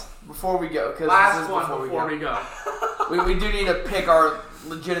 Yes, before we go. Last this is one before we go. we do need to pick our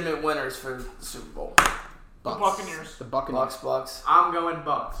legitimate winners for the Super Bowl. The Buccaneers. The Buccaneers. Bucks. I'm going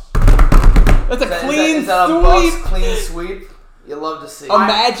Bucks. That's a clean is that sweep. A Bucks clean sweep? You love to see.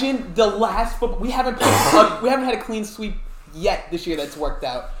 Imagine the last football. We haven't had a clean sweep yet this year that's worked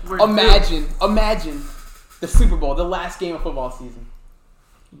out. Imagine the Super Bowl, the last game of football season.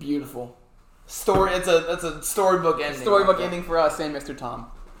 Beautiful. Story. It's a storybook ending. Storybook ending for us and Mr.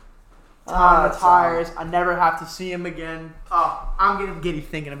 Tom. Tom retires. I never have to see him again. Oh, I'm getting giddy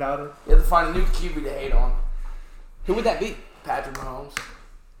thinking about it. You have to find a new QB to hate on. Who would that be? Patrick Mahomes.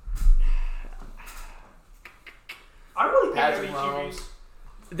 I really hate Patrick any Mahomes.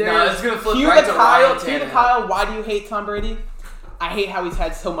 QBs. It's gonna flip right to Ryan Tannehill. Kyle, why do you hate Tom Brady? I hate how he's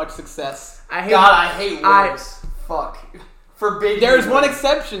had so much success. I hate winners. Fuck Forbidden. There's one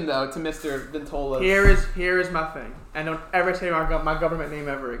exception though to Mr. Ventola. Here is my thing. And don't ever say my government name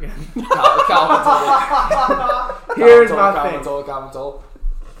ever again. Here's my thing.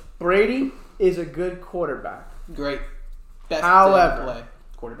 Brady is a good quarterback. Great. Best However, play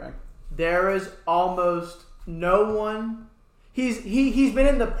quarterback. There is almost no one. He's been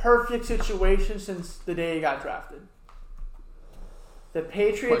in the perfect situation since the day he got drafted. The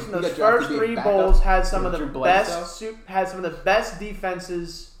Patriots in those first 3 bowls had some of the best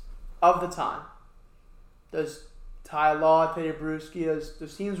defenses of the time. Those Ty Law, Teddy Bruschi,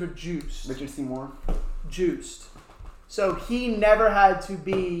 those teams were juiced. Richard Seymour. Juiced. So he never had to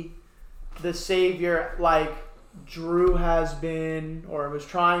be the savior like Drew has been or was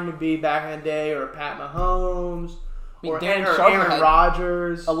trying to be back in the day, or Pat Mahomes, or Aaron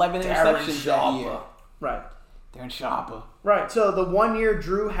Rodgers. 11 interceptions that year. Right. Darren Sharper. Right. So the 1 year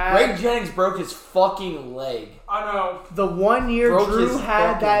Drew had... Greg Jennings broke his fucking leg. I know. The 1 year Drew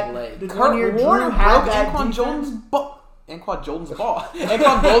had that... leg. The Kurt 1 year Warner Drew had broke that Anquan defense. Jones' ball. Anquan Jones' ball.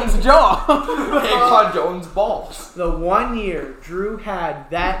 Anquan Jones' jaw. Anquan Jones' balls. The 1 year Drew had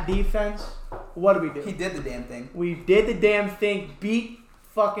that defense, what did we do? He did the damn thing. We did the damn thing, beat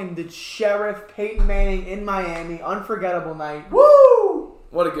fucking the Sheriff Peyton Manning in Miami, unforgettable night. Woo!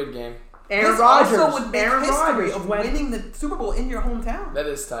 What a good game. Aaron This Rodgers. also would make Aaron history Rodgers of went, winning the Super Bowl in your hometown. That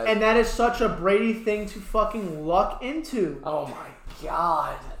is tight. and that is such a Brady thing to fucking luck into. Oh my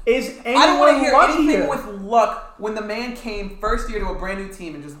god. Is anyone I don't want to hear luckier? anything with luck when the man came first year to a brand new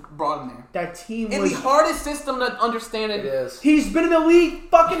team and just brought him there. That team In was... the hardest system to understand It is. He's been in the league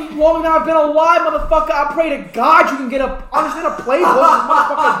fucking longer than I've been alive, motherfucker. I pray to God you can understand a playbook,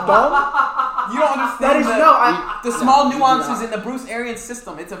 motherfucker dumb. You don't understand That is the small nuances in the Bruce Arians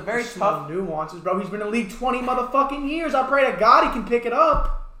system. It's a very Small tough. nuances, bro. He's been in the league 20 motherfucking years. I pray to God he can pick it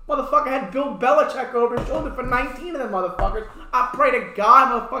up. Motherfucker had Bill Belichick over his shoulder for 19 of them motherfuckers. I pray to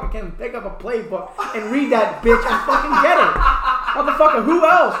God motherfucker can pick up a playbook and read that bitch and fucking get it. Motherfucker, who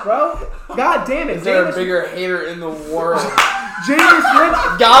else, bro? God damn it. Is there a bigger hater in the world? Jameis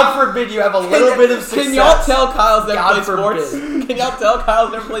Winston. God forbid you have a little bit of success. Can y'all tell Kyle's never God played sports? forbid. Can y'all tell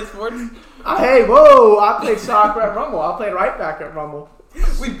Kyle's never played sports? Hey, whoa. I played soccer at Rumble. I played right back at Rumble.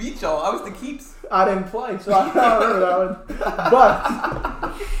 We beat y'all. I was the keeps. I didn't play, so I don't remember that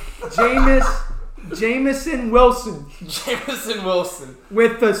one. But Jameson Wilson Jameson Wilson.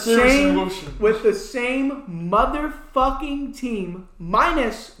 with the Jameson Wilson. same motherfucking team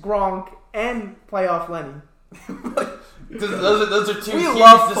minus Gronk and playoff Lenny. Those are two We teams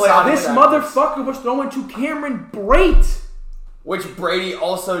love deciding This factors. motherfucker was throwing to Cameron Brate. Which Brady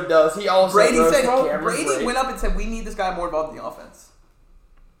also does. He also Brady throws said. to Cameron Brady Brate. went up and said, "We need this guy more involved in the offense."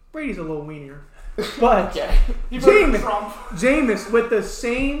 Brady's a little weenier. But Okay. He voted for Jameis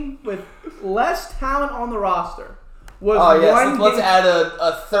with less talent on the roster was Oh yes, one let's game- add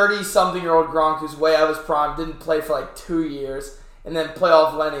a 30-something-year-old Gronk who's way out of his prime, didn't play for like 2 years, and then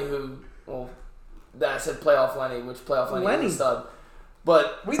playoff Lenny I said playoff Lenny, which playoff Lenny is a stud.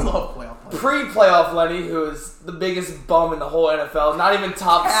 But We love playoff play. pre-playoff Lenny, who is the biggest bum in the whole NFL, not even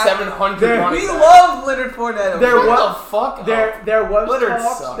top 700 There- running We back. love Leonard Fournette. There Shut was- the fuck up. There Leonard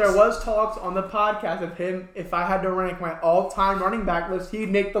sucks. was talks on the podcast of him. If I had to rank my all-time running back list, he'd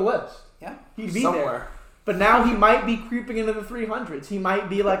make the list. Yeah. He'd be Somewhere. there. But now he might be creeping into the 300s. He might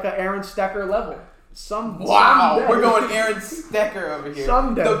be like a Aaron Stecker level. Wow, someday. we're going Aaron Stecker over here.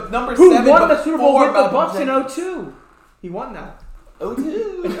 Someday. The number Who 7 won the Super Bowl before with the Malcolm Bucks in Jenkins. 02? He won that. Oh,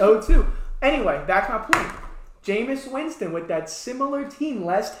 dude. In 02. Anyway, back to my point. Jameis Winston with that similar team,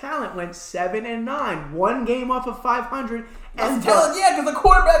 less talent, went 7-9, one game off of 500, and Talent, yeah, because the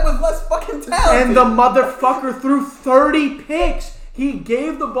quarterback was less fucking talented. and the motherfucker threw 30 picks. He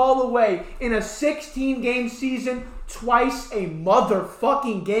gave the ball away in a 16-game season twice a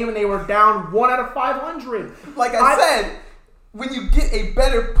motherfucking game, and they were down 1 out of 500. Like I said, when you get a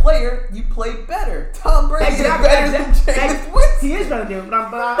better player, you play better. Tom Brady is better than Jameis Winston. He is better than him,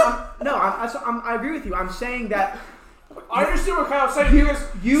 I agree with you. I'm saying that I understand what Kyle's saying. You- because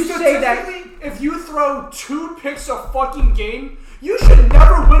you say that- statistically, if you throw 2 picks a fucking game, you should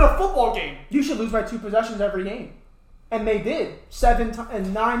never win a football game. you should lose by 2 possessions every game. And they did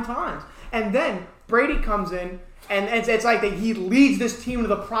 9 times. And then Brady comes in, and it's like that he leads this team to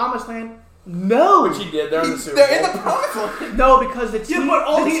the promised land. No. Which he did. They're in the Super Bowl. They're in the promised land. No, because the team, but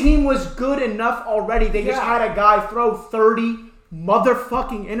all the he- team was good enough already. They just Yeah. had a guy throw 30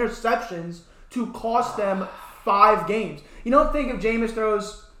 motherfucking interceptions to cost them 5 games. You don't think if Jameis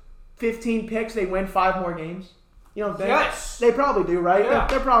throws 15 picks, they win 5 more games? You don't think? Yes. They probably do, right? Yeah.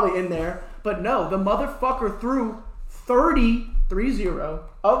 They're probably in there. But no, the motherfucker threw 30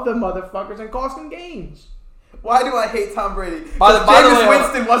 of the motherfuckers and cost them games. Why do I hate Tom Brady? By the Jameis way,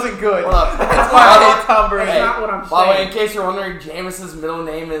 Winston wasn't good. Hold up. That's why I hate Tom Brady. That's not what I'm By the way, saying. in case you're wondering, Jameis's middle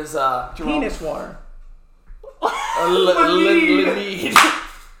name is Penis water. Laneed.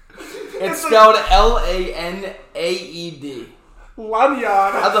 It's spelled Lanaed. Lanyon.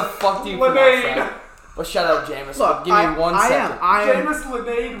 How the fuck do you pronounce Laneed. that? But shut up, Jameis. Look, Give me 1 second. I am. Jameis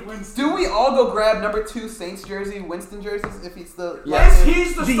Laneed Winston. Do we all go grab number 2 Saints jersey, Winston jerseys, if he's the... Yes. If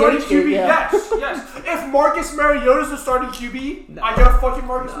he's the starting QB, yeah. yes. If Marcus Mariota's the starting QB, No. I get a fucking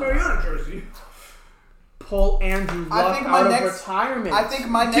Marcus Mariota jersey. Pull Andrew Luck out of retirement. I think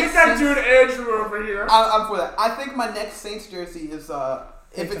my next... Get that Saints, dude Andrew over here. I'm for that. I think my next Saints jersey is,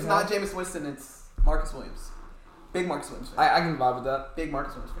 if it's Taysom not Hill? Jameis Winston, it's Marcus Williams. Big Marcus Williams fan. I can vibe with that. Big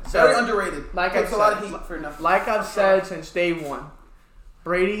Marcus Williams fan. So, Very underrated. like Takes I a lot of said, heat for nothing. Like I've said since day one,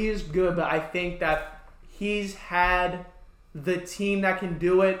 Brady is good, but I think that he's had the team that can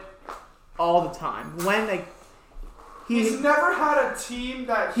do it all the time. When He's never had a team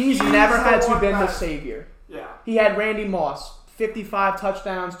that he's never had to one been the that- savior. Yeah. He had Randy Moss, 55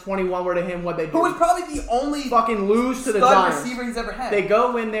 touchdowns, 21 were to him. What they do? Who was probably the only fucking lose to the stud Giants. receiver he's ever had. They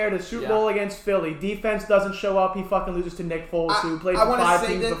go in there to Super Yeah. Bowl against Philly. Defense doesn't show up. He fucking loses to Nick Foles, who played for wanna 5 say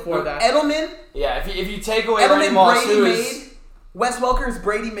teams that before that. Edelman, Yeah, if you take away Randy Edelman Moss, Brady who made. is... Wes Welker's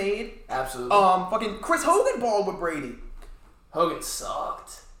Brady made. Absolutely. Fucking Chris Hogan balled with Brady. Hogan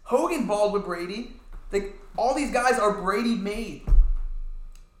sucked. Hogan balled with Brady. All these guys are Brady made.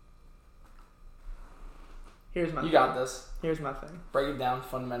 Here's my You thing. got this. Here's my thing. Break it down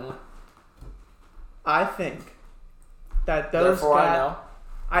fundamentally. I think that those Therefore, I guys. know.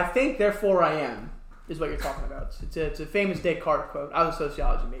 I think, therefore, I am. Is what you're talking about. It's a famous Descartes quote. I was a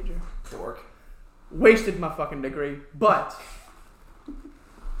sociology major. Dork. Wasted my fucking degree, but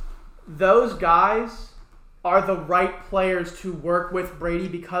those guys are the right players to work with Brady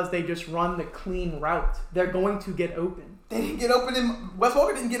because they just run the clean route. They're going to get open. They didn't get open in... Wes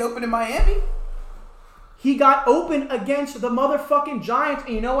Welker didn't get open in Miami. He got open against the motherfucking Giants,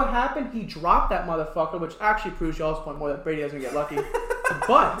 and you know what happened? He dropped that motherfucker, which actually proves y'all's point more that Brady doesn't get lucky.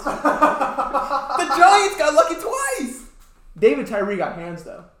 But The Giants got lucky twice. David Tyree got hands,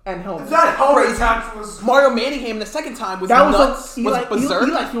 though, and helmets. That helmet Crazy. catch was... Mario Manningham the second time was That was nuts. like, Was berserk.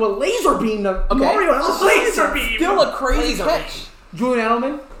 he threw a laser beam to Okay. Mario. That was Laser beam! Still a crazy Laser catch. Julian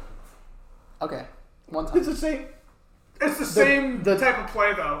Edelman. Okay. One time. It's the same. It's the same the- type of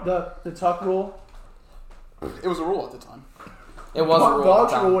play, though. The tuck rule. It was a rule at the time. It was a rule.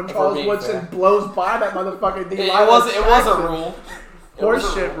 Dodge at the rule time, when if we're Charles being Woodson fair. blows by that motherfucking thing. It was a rule. It was a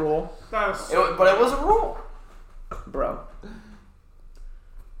Horseshit rule, That was But it was a rule. bro.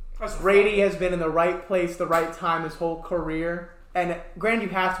 That's Brady has been in the right place, the right time his whole career. And granted, you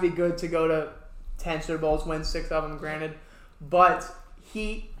have to be good to go to 10 Super Bowls, win 6 of them, granted. But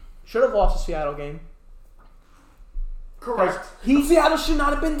he should have lost the Seattle game. correct. Seattle should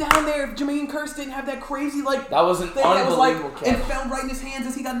not have been down there if Jermaine Kearse didn't have that crazy That was an thing that was unbelievable and catch. fell right in his hands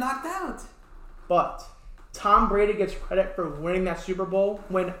as he got knocked out. But Tom Brady gets credit for winning that Super Bowl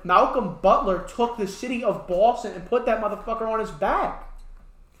when Malcolm Butler took the city of Boston and put that motherfucker on his back.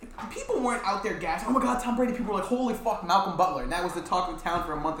 People weren't out there gassing. Oh my God, Tom Brady! People were like, "Holy fuck, Malcolm Butler!" And that was the talk of the town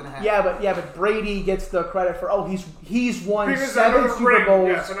for a month and a half. Yeah, but Brady gets the credit for he's won Because 7 another Super ring. Bowls.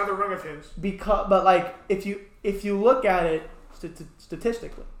 Yes, another ring of his. But like if you look at it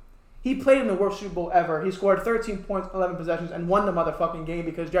statistically, he played in the worst Super Bowl ever. He scored 13 points, 11 possessions, and won the motherfucking game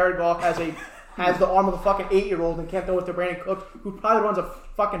because Jared Goff has the arm of a fucking 8-year-old and can't throw it to Brandon Cooks, who probably runs a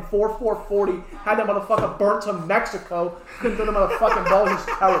fucking 4.4 40. Had that motherfucker burnt to Mexico. Couldn't throw the motherfucking ball. He's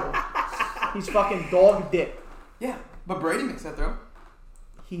terrible. He's fucking dog dick. Yeah, but Brady makes that throw.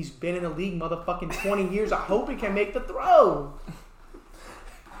 He's been in the league motherfucking 20 years. I hope he can make the throw.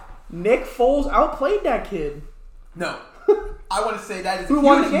 Nick Foles outplayed that kid. No, I want to say that is Who a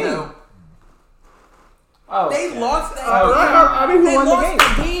won the huge game? no. Oh, They lost that. I mean, They who won the lost game?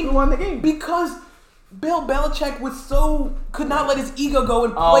 that game Who won the game? because Bill Belichick could not let his ego go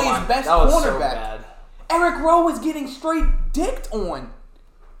and Oh play my, his best that was so cornerback. bad. Eric Rowe was getting straight dicked on.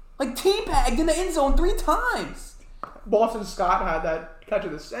 Like teabagged in the end zone 3 times. Boston Scott had that catch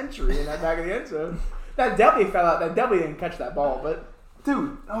of the century in that back of the end zone. That definitely fell out. That definitely didn't catch that ball. But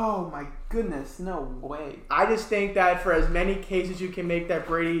Dude, oh my goodness, no way. I just think that for as many cases you can make that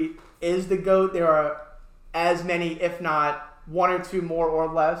Brady is the GOAT, there are as many, if not 1 or 2 more or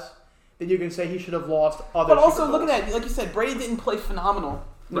less, that you can say he should have lost other But also, Super Bowls. looking at it, like you said, Brady didn't play phenomenal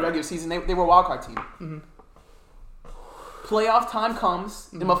in the Right. regular season. They were a wild card team. Mm-hmm. Playoff time comes,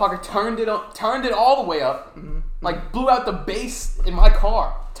 the motherfucker turned it all the way up, like blew out the bass in my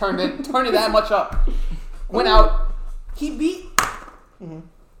car, turned it that much up. Went out. He beat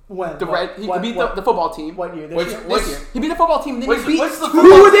When? He beat the football team. What year? This year. He beat the football team. Then he beat.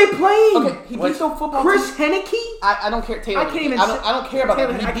 Who are they playing? Okay, he beat the football Chris team. Henneke? I don't care. Taylor. I can't even. I don't care about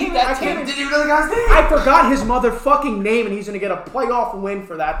that. He beat that team. Did you know the guy's name? I forgot his motherfucking name, and he's gonna get a playoff win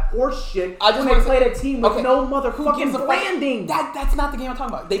for that horse shit. When they played a team with no motherfucking branding. That's not the game I'm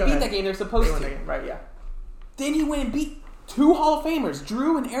talking about. They beat that game. They're supposed to. Right? Yeah. Then he went and beat 2 Hall of Famers,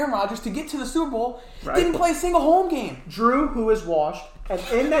 Drew and Aaron Rodgers, to get to the Super Bowl. Right. Didn't play a single home game. Drew, who is washed, and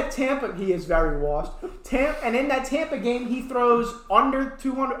in that Tampa, he is very washed. And in that Tampa game, he throws under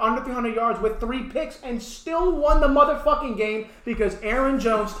 300 yards with 3 picks, and still won the motherfucking game because Aaron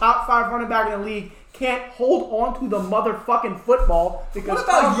Jones, top 5 running back in the league, can't hold on to the motherfucking football because. What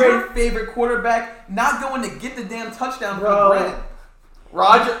about your favorite quarterback not going to get the damn touchdown for Brett?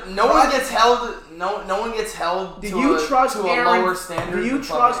 Roger, no one gets held. No one gets held. Do you trust Aaron? Lower standard? Do you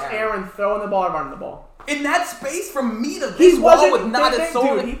trust Aaron throwing the ball or running the ball? In that space, from me to this ball with not a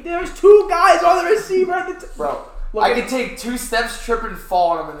soul. There's 2 guys on the receiver at the bro. I could take 2 steps, trip, and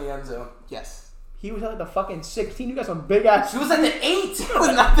fall on him in the end zone. Yes. He was at the fucking 16. You got some big ass. He was at the 8. He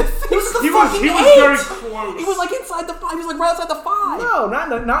was not the 6. He was very close. He was like inside the 5. He was like right outside the 5. No,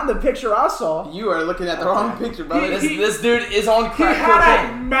 not in the picture I saw. You are looking at the wrong picture, brother. This dude is on crack cocaine. He had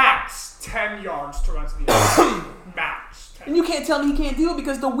cocaine. at max 10 yards to run to the end. Max 10. And you can't tell me he can't do it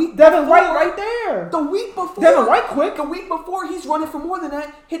because the week Devin before, White right there. The week before. Devin White quick. The week before, he's running for more than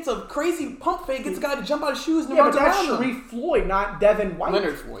that. Hits a crazy pump fake. Gets a guy to jump out of shoes. And Yeah, but runs that's around him. Sharif Floyd, not Devin White.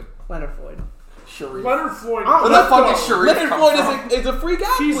 Leonard Floyd. Sharif. Leonard Floyd. Where the fuck is Sharif? Leonard Floyd is a freak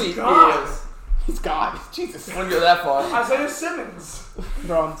athlete. He's God. He's God. Jesus. I wouldn't go that far. Isaiah Simmons.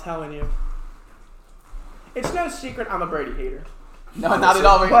 Bro, I'm telling you. It's no secret I'm a Brady hater. No, not at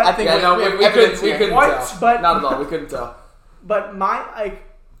all. I think we couldn't tell. But, not at all. We couldn't tell. But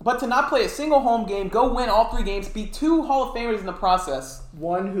But to not play a single home game, go win all 3 games, beat 2 Hall of Famers in the process.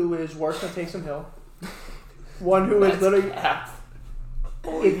 One who is worse than Taysom Hill. One who is literally.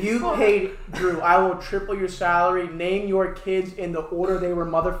 If you paid Drew, I will triple your salary. Name your kids in the order they were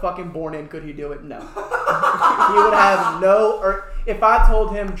motherfucking born in. Could he do it? No. He would have no. Or if I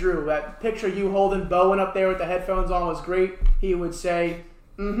told him, Drew, that picture you holding Bowen up there with the headphones on was great, he would say,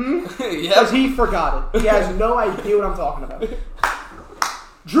 because he forgot it. He has no idea what I'm talking about.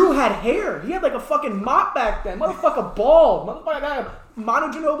 Drew had hair. He had like a fucking mop back then. Motherfucker bald. Motherfucker got a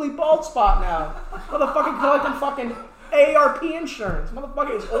Manu Ginobili bald spot now. Motherfucking collecting fucking AARP insurance.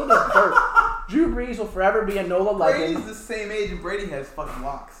 Motherfucker is old as dirt. Drew Brees will forever be a NOLA legend. Brady's the same age and Brady has fucking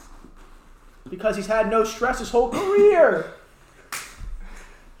locks. Because he's had no stress his whole career.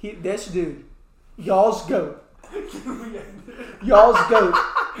 This dude, y'all's GOAT. Y'all's GOAT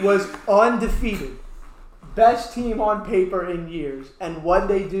was undefeated. Best team on paper in years. And what'd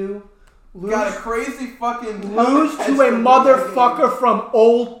they do? Got a crazy fucking lose to a motherfucker from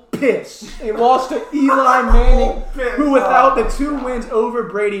Old Piss. They lost to Eli Manning, who without the 2 wins over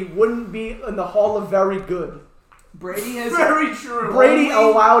Brady wouldn't be in the Hall of Very Good. Brady has very true. Brady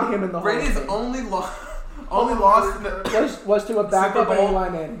allowed him in the Hall Brady's of Fame. only lost in the, was to a backup of Eli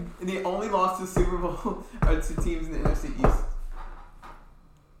Manning. And the only loss to Super Bowl are to teams in the NFC East.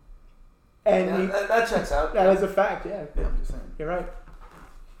 And that checks out. That is a fact, yeah. I'm just saying. You're right.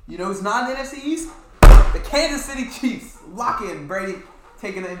 You know who's not in the NFC East? The Kansas City Chiefs. Lock in Brady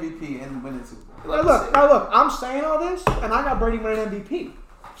taking the MVP and winning the Super Bowl. Now look, I'm saying all this, and I got Brady winning MVP.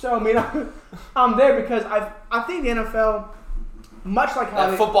 So, I mean, I'm there because I think the NFL, much like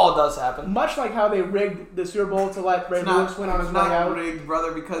how football does happen. Much like how they rigged the Super Bowl to let Ray Lewis win on his way out. It's not rigged,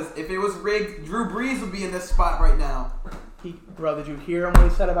 brother, because if it was rigged, Drew Brees would be in this spot right now. Bro, did you hear him what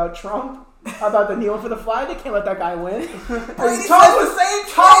he said about Trump? About the kneel for the flag? They can't let that guy win.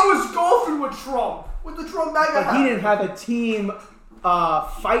 Tom was golfing with Trump. With the Trump guy. But he didn't have a team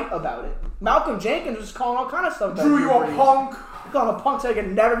fight about it. Malcolm Jenkins was calling all kind of stuff. Drew, you a punk. Call him a punk so they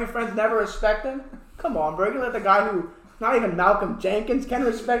can never be friends, never respect him. Come on, bro. You let the guy who not even Malcolm Jenkins can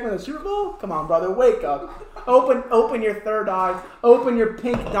respect him in the Super Bowl? Come on, brother. Wake up. Open your third eye. Open your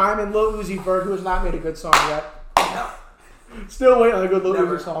pink diamond. Lil Uzi Vert, who has not made a good song yet. Still waiting on a good Lil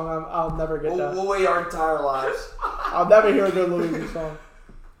Uzi song. I'll never get that. We'll wait our entire lives. I'll never hear a good Lil Uzi song.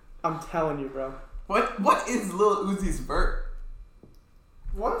 I'm telling you, bro. What is Lil Uzi's vert?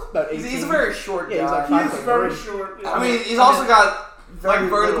 What? About 18. He's a very short guy. Yeah, he's very short. Yeah. I mean, he's also got like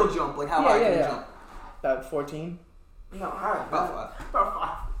vertical jump. Like how high can he jump? About 14. No, about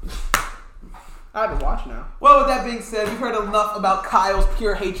 5. I haven't watched now. Well, with that being said, we've heard enough about Kyle's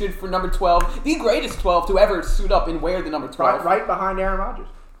pure hatred for number 12, the greatest 12 to ever suit up and wear the number 12. Right behind Aaron Rodgers.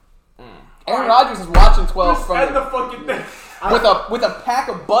 Aaron Rodgers is watching 12 Just from end the fucking thing. with a pack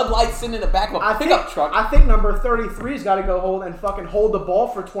of Bud Light sitting in the back of a pickup truck. I think number 33's got to go hold the ball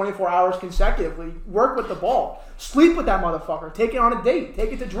for 24 hours consecutively. Work with the ball. Sleep with that motherfucker. Take it on a date.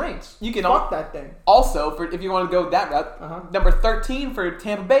 Take it to drinks. You can fuck that thing. Also, if you want to go that route, number 13 for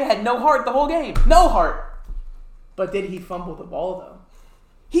Tampa Bay had no heart the whole game. No heart. But did he fumble the ball though?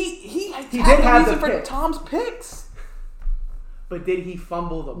 He did have the for pick. Tom's picks. But did he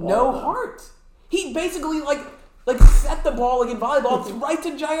fumble the ball? No heart. He basically like set the ball like in volleyball right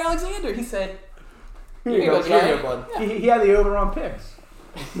to Jair Alexander. He said, "Here you go, Jair." bud." Yeah. He had the over on picks.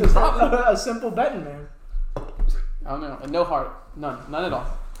 It's a simple betting man. I don't know. And no heart. None at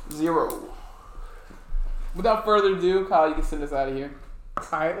all. 0. Without further ado, Kyle, you can send us out of here.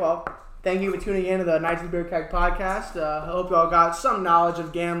 All right, well, thank you for tuning in to the Knights of the Beer Keg podcast. I hope you all got some knowledge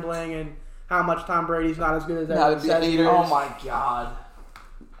of gambling and how much Tom Brady's not as good as everyone says he is. Oh my God.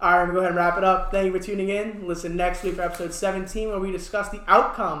 All right, I'm going to go ahead and wrap it up. Thank you for tuning in. Listen next week for episode 17 where we discuss the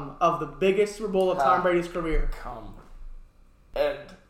outcome of the biggest Super Bowl of Tom Brady's career. End.